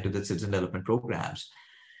together into the citizen development programs.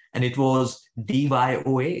 And it was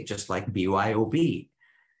DYOA, just like BYOB.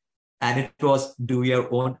 And it was do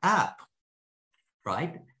your own app,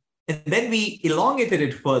 right? And then we elongated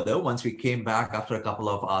it further once we came back after a couple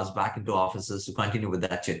of hours back into offices to continue with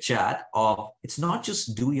that chit chat of, it's not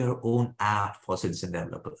just do your own app for citizen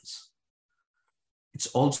developers. It's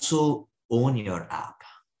also own your app.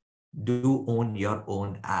 Do own your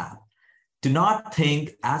own app. Do not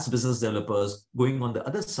think as business developers going on the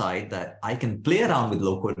other side that I can play around with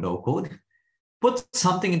low code, no code, put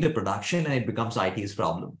something into production and it becomes IT's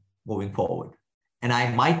problem moving forward. And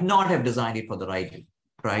I might not have designed it for the right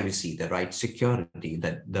privacy, the right security,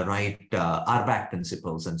 the right RBAC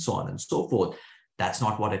principles and so on and so forth. That's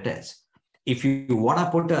not what it is. If you want to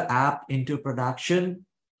put an app into production,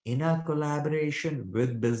 in a collaboration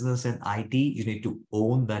with business and IT, you need to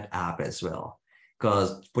own that app as well.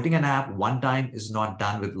 Because putting an app one time is not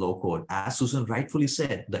done with low code. As Susan rightfully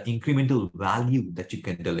said, the incremental value that you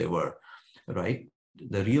can deliver, right?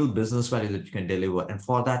 The real business value that you can deliver. And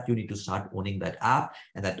for that, you need to start owning that app,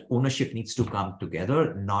 and that ownership needs to come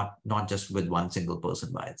together, not just with one single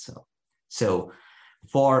person by itself. So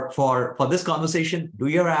for this conversation, do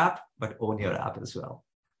your app, but own your app as well.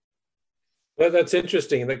 That's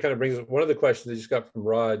interesting. And that kind of brings up one of the questions I just got from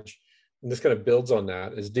Raj, and this kind of builds on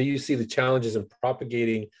that, is do you see the challenges in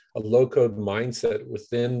propagating a low-code mindset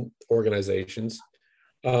within organizations?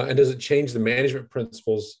 And does it change the management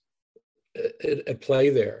principles at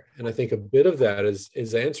play there? And I think a bit of that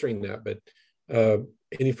is answering that, but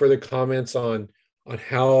any further comments on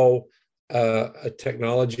how a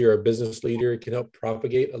technology or a business leader can help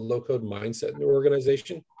propagate a low-code mindset in the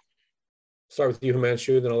organization? Start with you,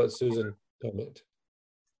 Himanshu, then I'll let Susan comment.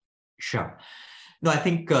 Sure. No, I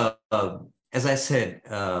think, as I said,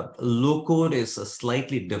 low code is a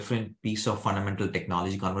slightly different piece of fundamental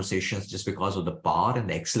technology conversations just because of the power and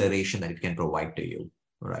the acceleration that it can provide to you,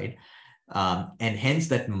 right? And hence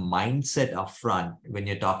that mindset upfront, when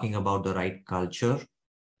you're talking about the right culture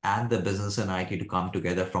and the business and IT to come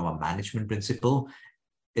together from a management principle,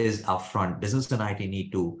 is upfront. Business and IT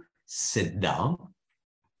need to sit down,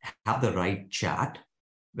 have the right chat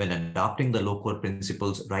when adopting the low-code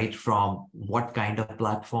principles, right from what kind of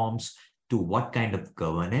platforms to what kind of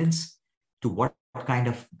governance to what kind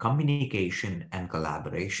of communication and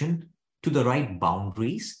collaboration, to the right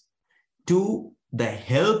boundaries, to the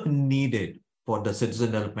help needed for the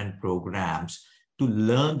citizen development programs to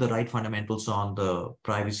learn the right fundamentals on the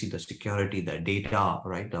privacy, the security, the data,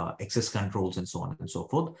 right, the access controls, and so on and so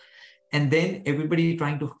forth. And then everybody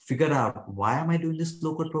trying to figure out, why am I doing this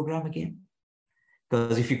low-code program again?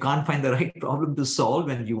 Because if you can't find the right problem to solve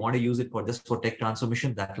and you want to use it for just for tech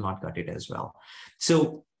transformation, that will not cut it as well.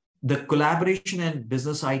 So the collaboration and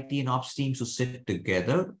business IT and ops teams to sit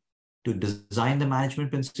together to design the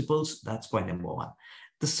management principles, that's point number one.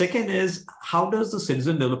 The second is, how does the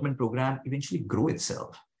citizen development program eventually grow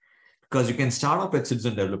itself? Because you can start off with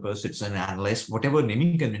citizen developers, citizen analysts, whatever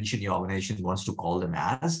naming convention your organization wants to call them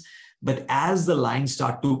as. But as the lines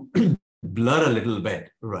start to blur a little bit,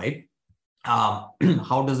 right? How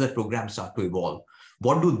does that program start to evolve?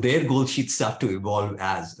 What do their goal sheets start to evolve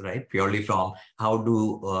as, right? Purely from how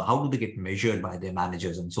do they get measured by their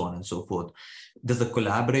managers and so on and so forth? Does the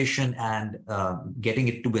collaboration and getting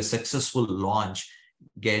it to a successful launch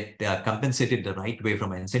get compensated the right way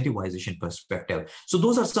from an incentivization perspective? So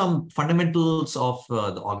those are some fundamentals of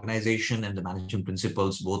the organization and the management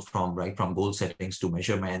principles, both from goal settings to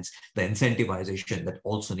measurements, the incentivization that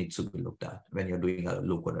also needs to be looked at when you're doing a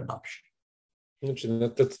low-code adoption.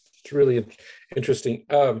 That's really interesting.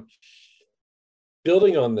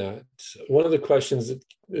 Building on that, one of the questions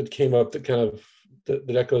that came up that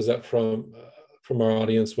echoes that from our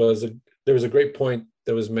audience was there was a great point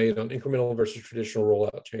that was made on incremental versus traditional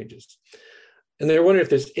rollout changes. And they're wondering if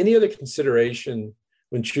there's any other consideration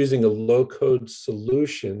when choosing a low-code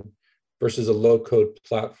solution versus a low-code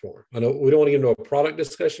platform. I know we don't want to get into a product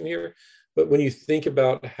discussion here, but when you think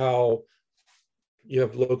about how you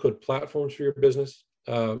have low-code platforms for your business,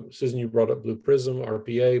 Susan, you brought up Blue Prism,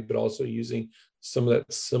 RPA, but also using some of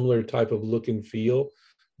that similar type of look and feel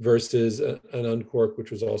versus an Unqork, which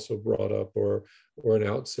was also brought up, or an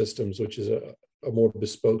OutSystems, which is a more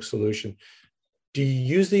bespoke solution. Do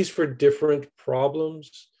you use these for different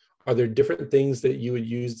problems? Are there different things that you would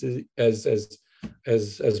use as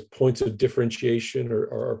points of differentiation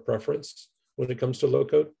or preference when it comes to low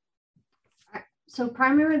code? So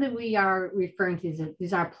primarily we are referring to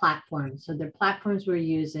these are platforms. So they're platforms we're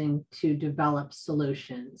using to develop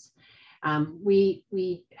solutions. We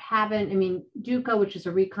haven't, Duco, which is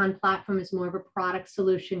a recon platform, is more of a product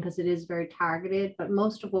solution because it is very targeted, but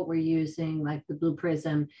most of what we're using, like the Blue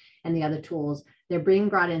Prism and the other tools, they're being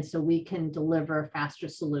brought in so we can deliver faster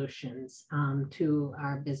solutions to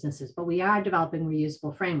our businesses, but we are developing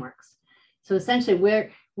reusable frameworks. So essentially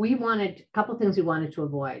we wanted a couple of things we wanted to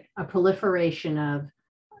avoid: a proliferation of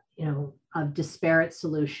disparate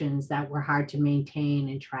solutions that were hard to maintain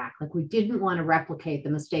and track. Like, we didn't want to replicate the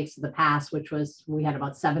mistakes of the past, which was we had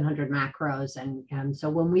about 700 macros. And so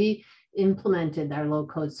when we implemented our low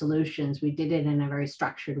code solutions, we did it in a very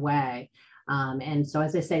structured way. And so,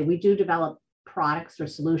 as I say, we do develop products or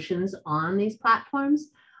solutions on these platforms,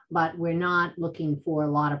 but we're not looking for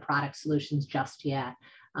a lot of product solutions just yet.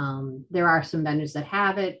 There are some vendors that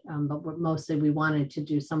have it, but mostly we wanted to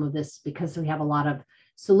do some of this because we have a lot of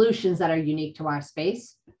solutions that are unique to our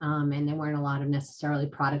space, and there weren't a lot of necessarily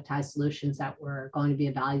productized solutions that were going to be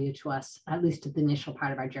of value to us, at least at the initial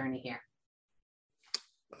part of our journey here.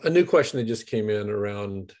 A new question that just came in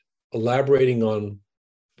around elaborating on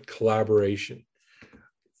collaboration.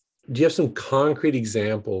 Do you have some concrete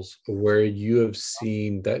examples of where you have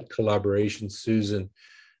seen that collaboration, Susan,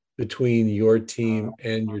 between your team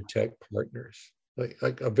and your tech partners?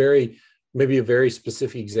 Like maybe a very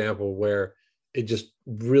specific example where it just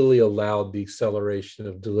really allowed the acceleration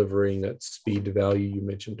of delivering that speed to value you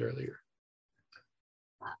mentioned earlier.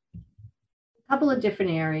 A couple of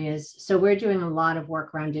different areas. So we're doing a lot of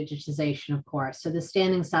work around digitization, of course. So the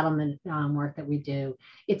standing settlement work that we do,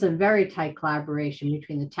 it's a very tight collaboration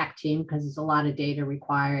between the tech team because there's a lot of data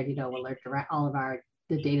required. We'll direct all of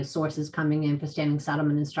the data sources coming in for standing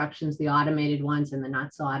settlement instructions, the automated ones and the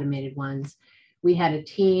not so automated ones. We had a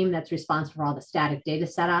team that's responsible for all the static data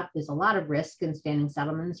setup. There's a lot of risk in standing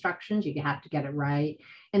settlement instructions. You have to get it right.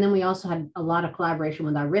 And then we also had a lot of collaboration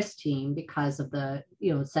with our risk team because of the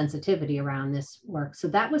sensitivity around this work. So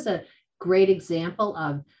that was a great example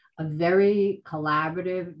of a very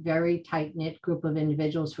collaborative, very tight-knit group of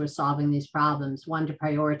individuals who are solving these problems, one to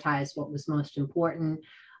prioritize what was most important.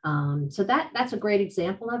 So that's a great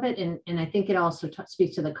example of it. And I think it also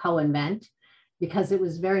speaks to the co-invent, because it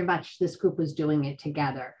was very much this group was doing it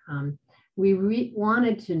together. We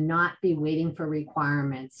wanted to not be waiting for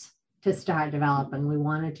requirements to start developing. We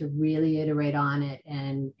wanted to really iterate on it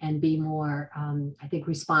and be more, I think,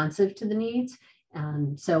 responsive to the needs.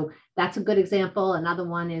 So that's a good example. Another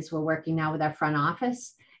one is we're working now with our front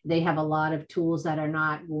office. They have a lot of tools that are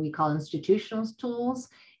not what we call institutional tools,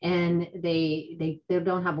 and they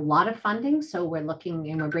don't have a lot of funding. So we're looking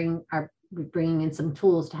and we're bringing our bringing in some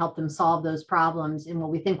tools to help them solve those problems in what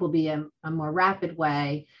we think will be a more rapid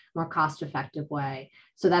way, more cost-effective way.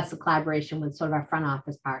 So that's the collaboration with sort of our front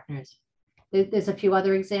office partners. There's a few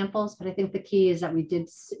other examples, but I think the key is that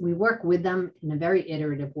we work with them in a very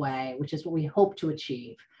iterative way, which is what we hope to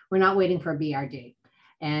achieve. We're not waiting for a BRD,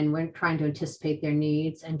 and we're trying to anticipate their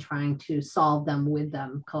needs and trying to solve them with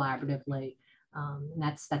them collaboratively. And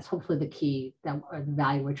that's hopefully the key, or the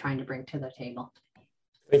value we're trying to bring to the table.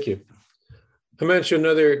 Thank you. Himanshu,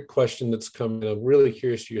 another question that's coming. I'm really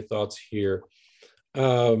curious to your thoughts here.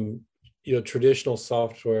 Traditional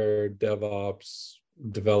software DevOps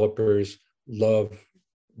developers love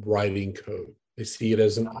writing code. They see it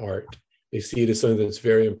as an art. They see it as something that's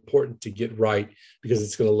very important to get right because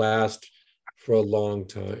it's going to last for a long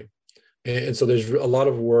time. And so there's a lot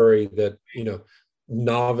of worry that,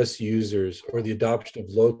 novice users or the adoption of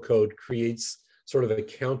low code creates sort of a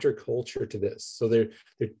counterculture to this. So there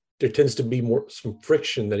tends to be some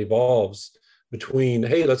friction that evolves between,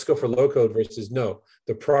 hey, let's go for low code versus no.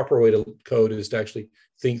 The proper way to code is to actually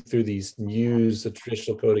think through these and use the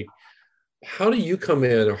traditional coding. How do you come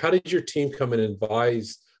in, or how did your team come in and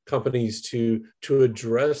advise companies to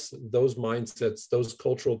address those mindsets, those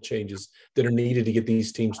cultural changes that are needed to get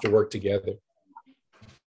these teams to work together?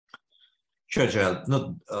 Sure, Joel.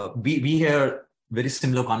 No, we hear very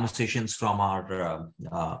similar conversations from our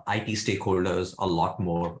IT stakeholders a lot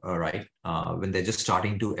more, right? When they're just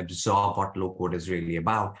starting to absorb what low code is really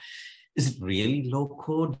about. Is it really low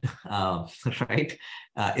code, right?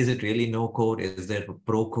 Is it really no code? Is there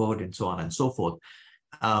pro code, and so on and so forth?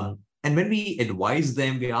 And when we advise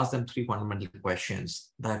them, we ask them three fundamental questions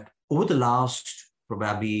that over the last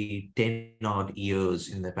probably 10 odd years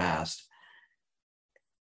in the past,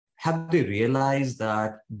 have they realized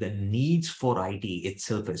that the needs for IT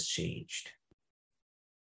itself has changed?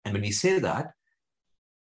 And when we say that,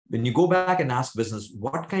 when you go back and ask business,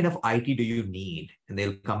 what kind of IT do you need? And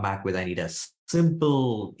they'll come back with, I need a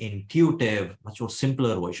simple, intuitive, much more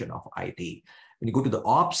simpler version of IT. When you go to the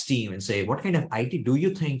ops team and say, what kind of IT do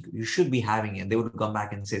you think you should be having? And they would come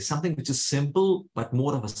back and say something which is simple, but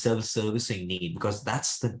more of a self-servicing need, because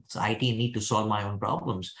that's the IT need to solve my own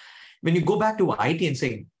problems. When you go back to IT and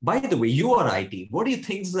say, by the way, you are IT, what do you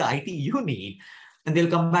think is the IT you need? And they'll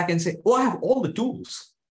come back and say, oh, I have all the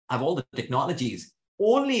tools. I have all the technologies.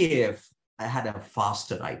 Only if I had a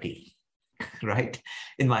faster IT, right,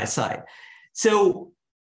 in my side. So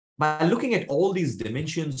by looking at all these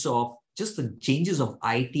dimensions of just the changes of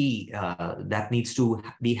IT that needs to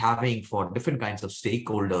be having for different kinds of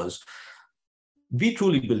stakeholders, we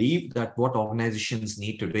truly believe that what organizations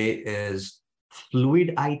need today is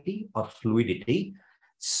fluid IT or fluidity,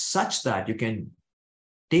 such that you can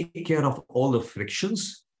take care of all the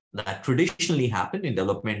frictions that traditionally happen in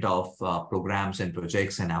development of programs and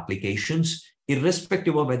projects and applications,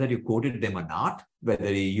 irrespective of whether you coded them or not,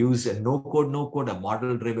 whether you use a no-code, a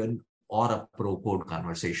model-driven or a pro-code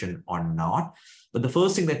conversation or not. But the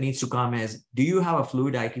first thing that needs to come is, do you have a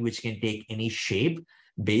fluid IT which can take any shape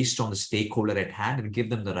based on the stakeholder at hand and give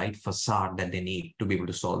them the right facade that they need to be able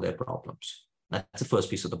to solve their problems? That's the first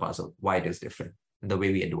piece of the puzzle, why it is different, and the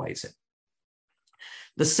way we advise it.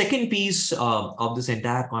 The second piece of this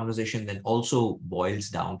entire conversation then also boils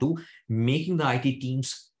down to making the IT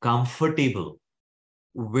teams comfortable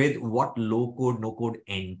with what low code, no code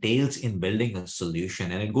entails in building a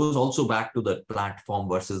solution. And it goes also back to the platform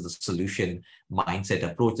versus the solution mindset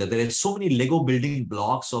approach, that there are so many Lego building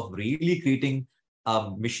blocks of really creating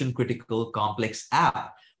a mission critical complex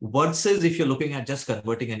app. Versus if you're looking at just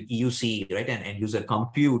converting an EUC, right, and use a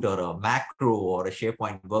compute or a macro or a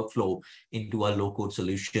SharePoint workflow into a low-code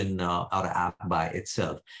solution or app by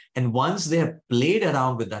itself. And once they have played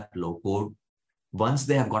around with that low-code, once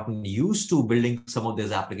they have gotten used to building some of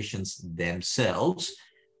these applications themselves,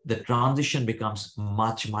 the transition becomes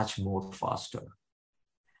much, much more faster.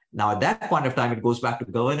 Now, at that point of time, it goes back to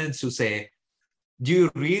governance to say, do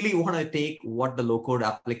you really want to take what the low-code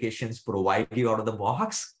applications provide you out of the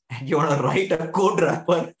box, and you want to write a code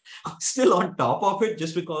wrapper still on top of it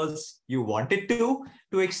just because you wanted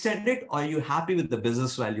to extend it? Or are you happy with the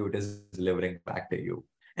business value it is delivering back to you?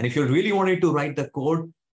 And if you really wanted to write the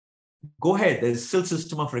code, go ahead. There's still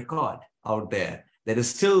system of record out there. There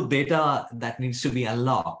is still data that needs to be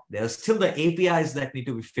unlocked. There are still the APIs that need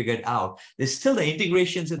to be figured out. There's still the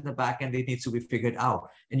integrations in the backend that needs to be figured out.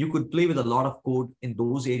 And you could play with a lot of code in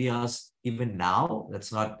those areas even now.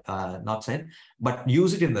 That's not said, but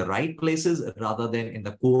use it in the right places rather than in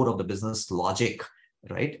the core of the business logic,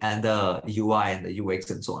 right? And the UI and the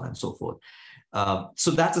UX and so on and so forth.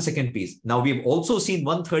 So that's the second piece. Now, we've also seen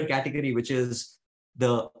one third category, which is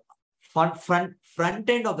the front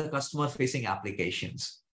end of the customer facing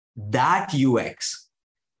applications, that UX,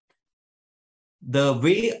 the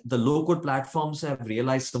way the low-code platforms have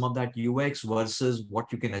realized some of that UX versus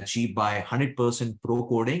what you can achieve by 100% pro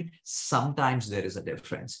coding, sometimes there is a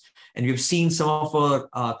difference. And we've seen some of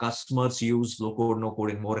our customers use low-code,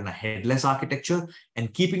 no-coding more in a headless architecture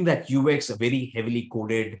and keeping that UX a very heavily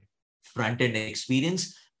coded front-end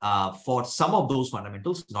experience for some of those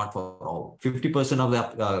fundamentals, not for all. 50% of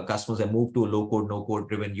the customers have moved to low-code, no-code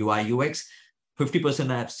driven UI UX. 50%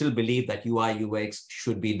 have still believe that UI UX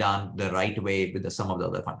should be done the right way with some of the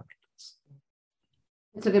other fundamentals.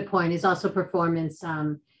 That's a good point. It's also performance.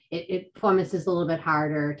 Performance is a little bit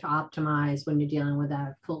harder to optimize when you're dealing with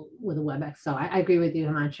a WebEx. So I agree with you,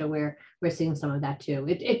 Himanshu. We're seeing some of that too.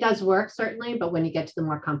 It does work certainly, but when you get to the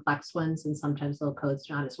more complex ones, and sometimes low code's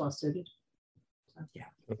not as well suited. So. Yeah.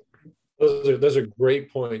 Those are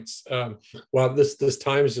great points. Wow, this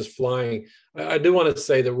time is just flying. I do want to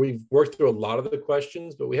say that we've worked through a lot of the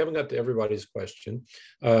questions, but we haven't got to everybody's question.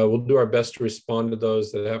 We'll do our best to respond to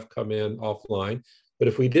those that have come in offline. But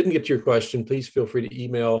if we didn't get to your question, please feel free to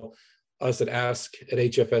email us at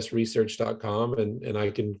ask@hfsresearch.com, and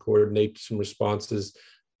I can coordinate some responses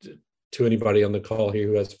to anybody on the call here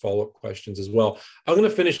who has follow-up questions as well. I'm going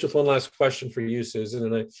to finish with one last question for you,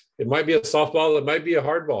 Susan, and it might be a softball, it might be a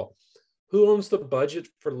hardball. Who owns the budget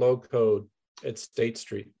for low code at State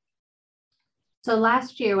Street? So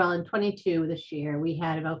last year, well, in 22 this year, we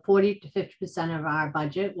had about 40 to 50% of our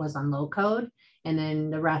budget was on low code. And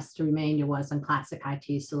then the remainder was on classic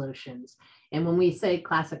IT solutions. And when we say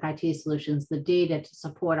classic IT solutions, the data to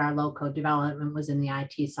support our low code development was in the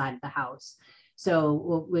IT side of the house. So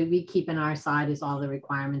what we keep in our side is all the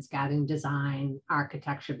requirements, gathering, design,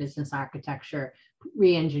 architecture, business architecture,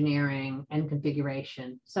 re-engineering, and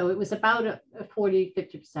configuration. So it was about a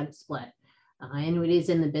 40-50% split. And it is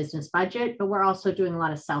in the business budget, but we're also doing a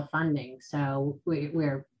lot of self-funding. So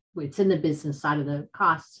it's in the business side of the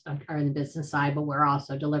costs are in the business side, but we're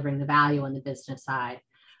also delivering the value on the business side.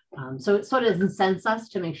 So it sort of incents us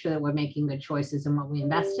to make sure that we're making good choices in what we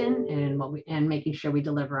invest in and making sure we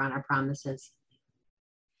deliver on our promises.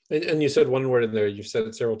 And you said one word in there, you've said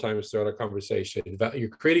it several times throughout our conversation, you're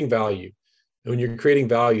creating value. And when you're creating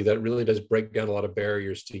value, that really does break down a lot of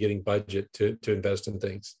barriers to getting budget to invest in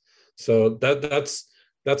things. So that's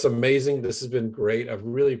amazing. This has been great. I've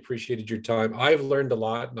really appreciated your time. I've learned a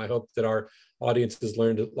lot, and I hope that our audience has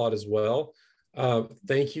learned a lot as well.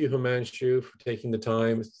 Thank you, Himanshu, for taking the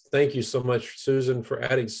time. Thank you so much, Susan, for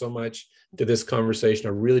adding so much to this conversation. I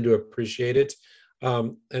really do appreciate it.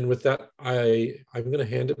 And with that, I'm going to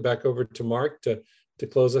hand it back over to Mark to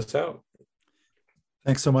close us out.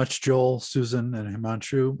 Thanks so much, Joel, Susan, and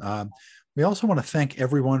Himanshu. We also want to thank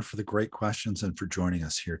everyone for the great questions and for joining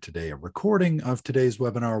us here today. A recording of today's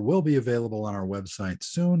webinar will be available on our website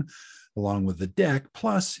soon, along with the deck.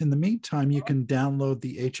 Plus, in the meantime, you can download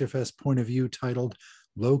the HFS point of view titled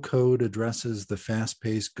Low Code Addresses the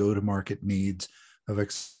Fast-Paced Go-to-Market Needs of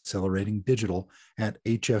Accelerating Digital at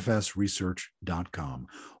hfsresearch.com.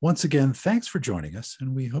 Once again, thanks for joining us,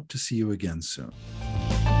 and we hope to see you again soon.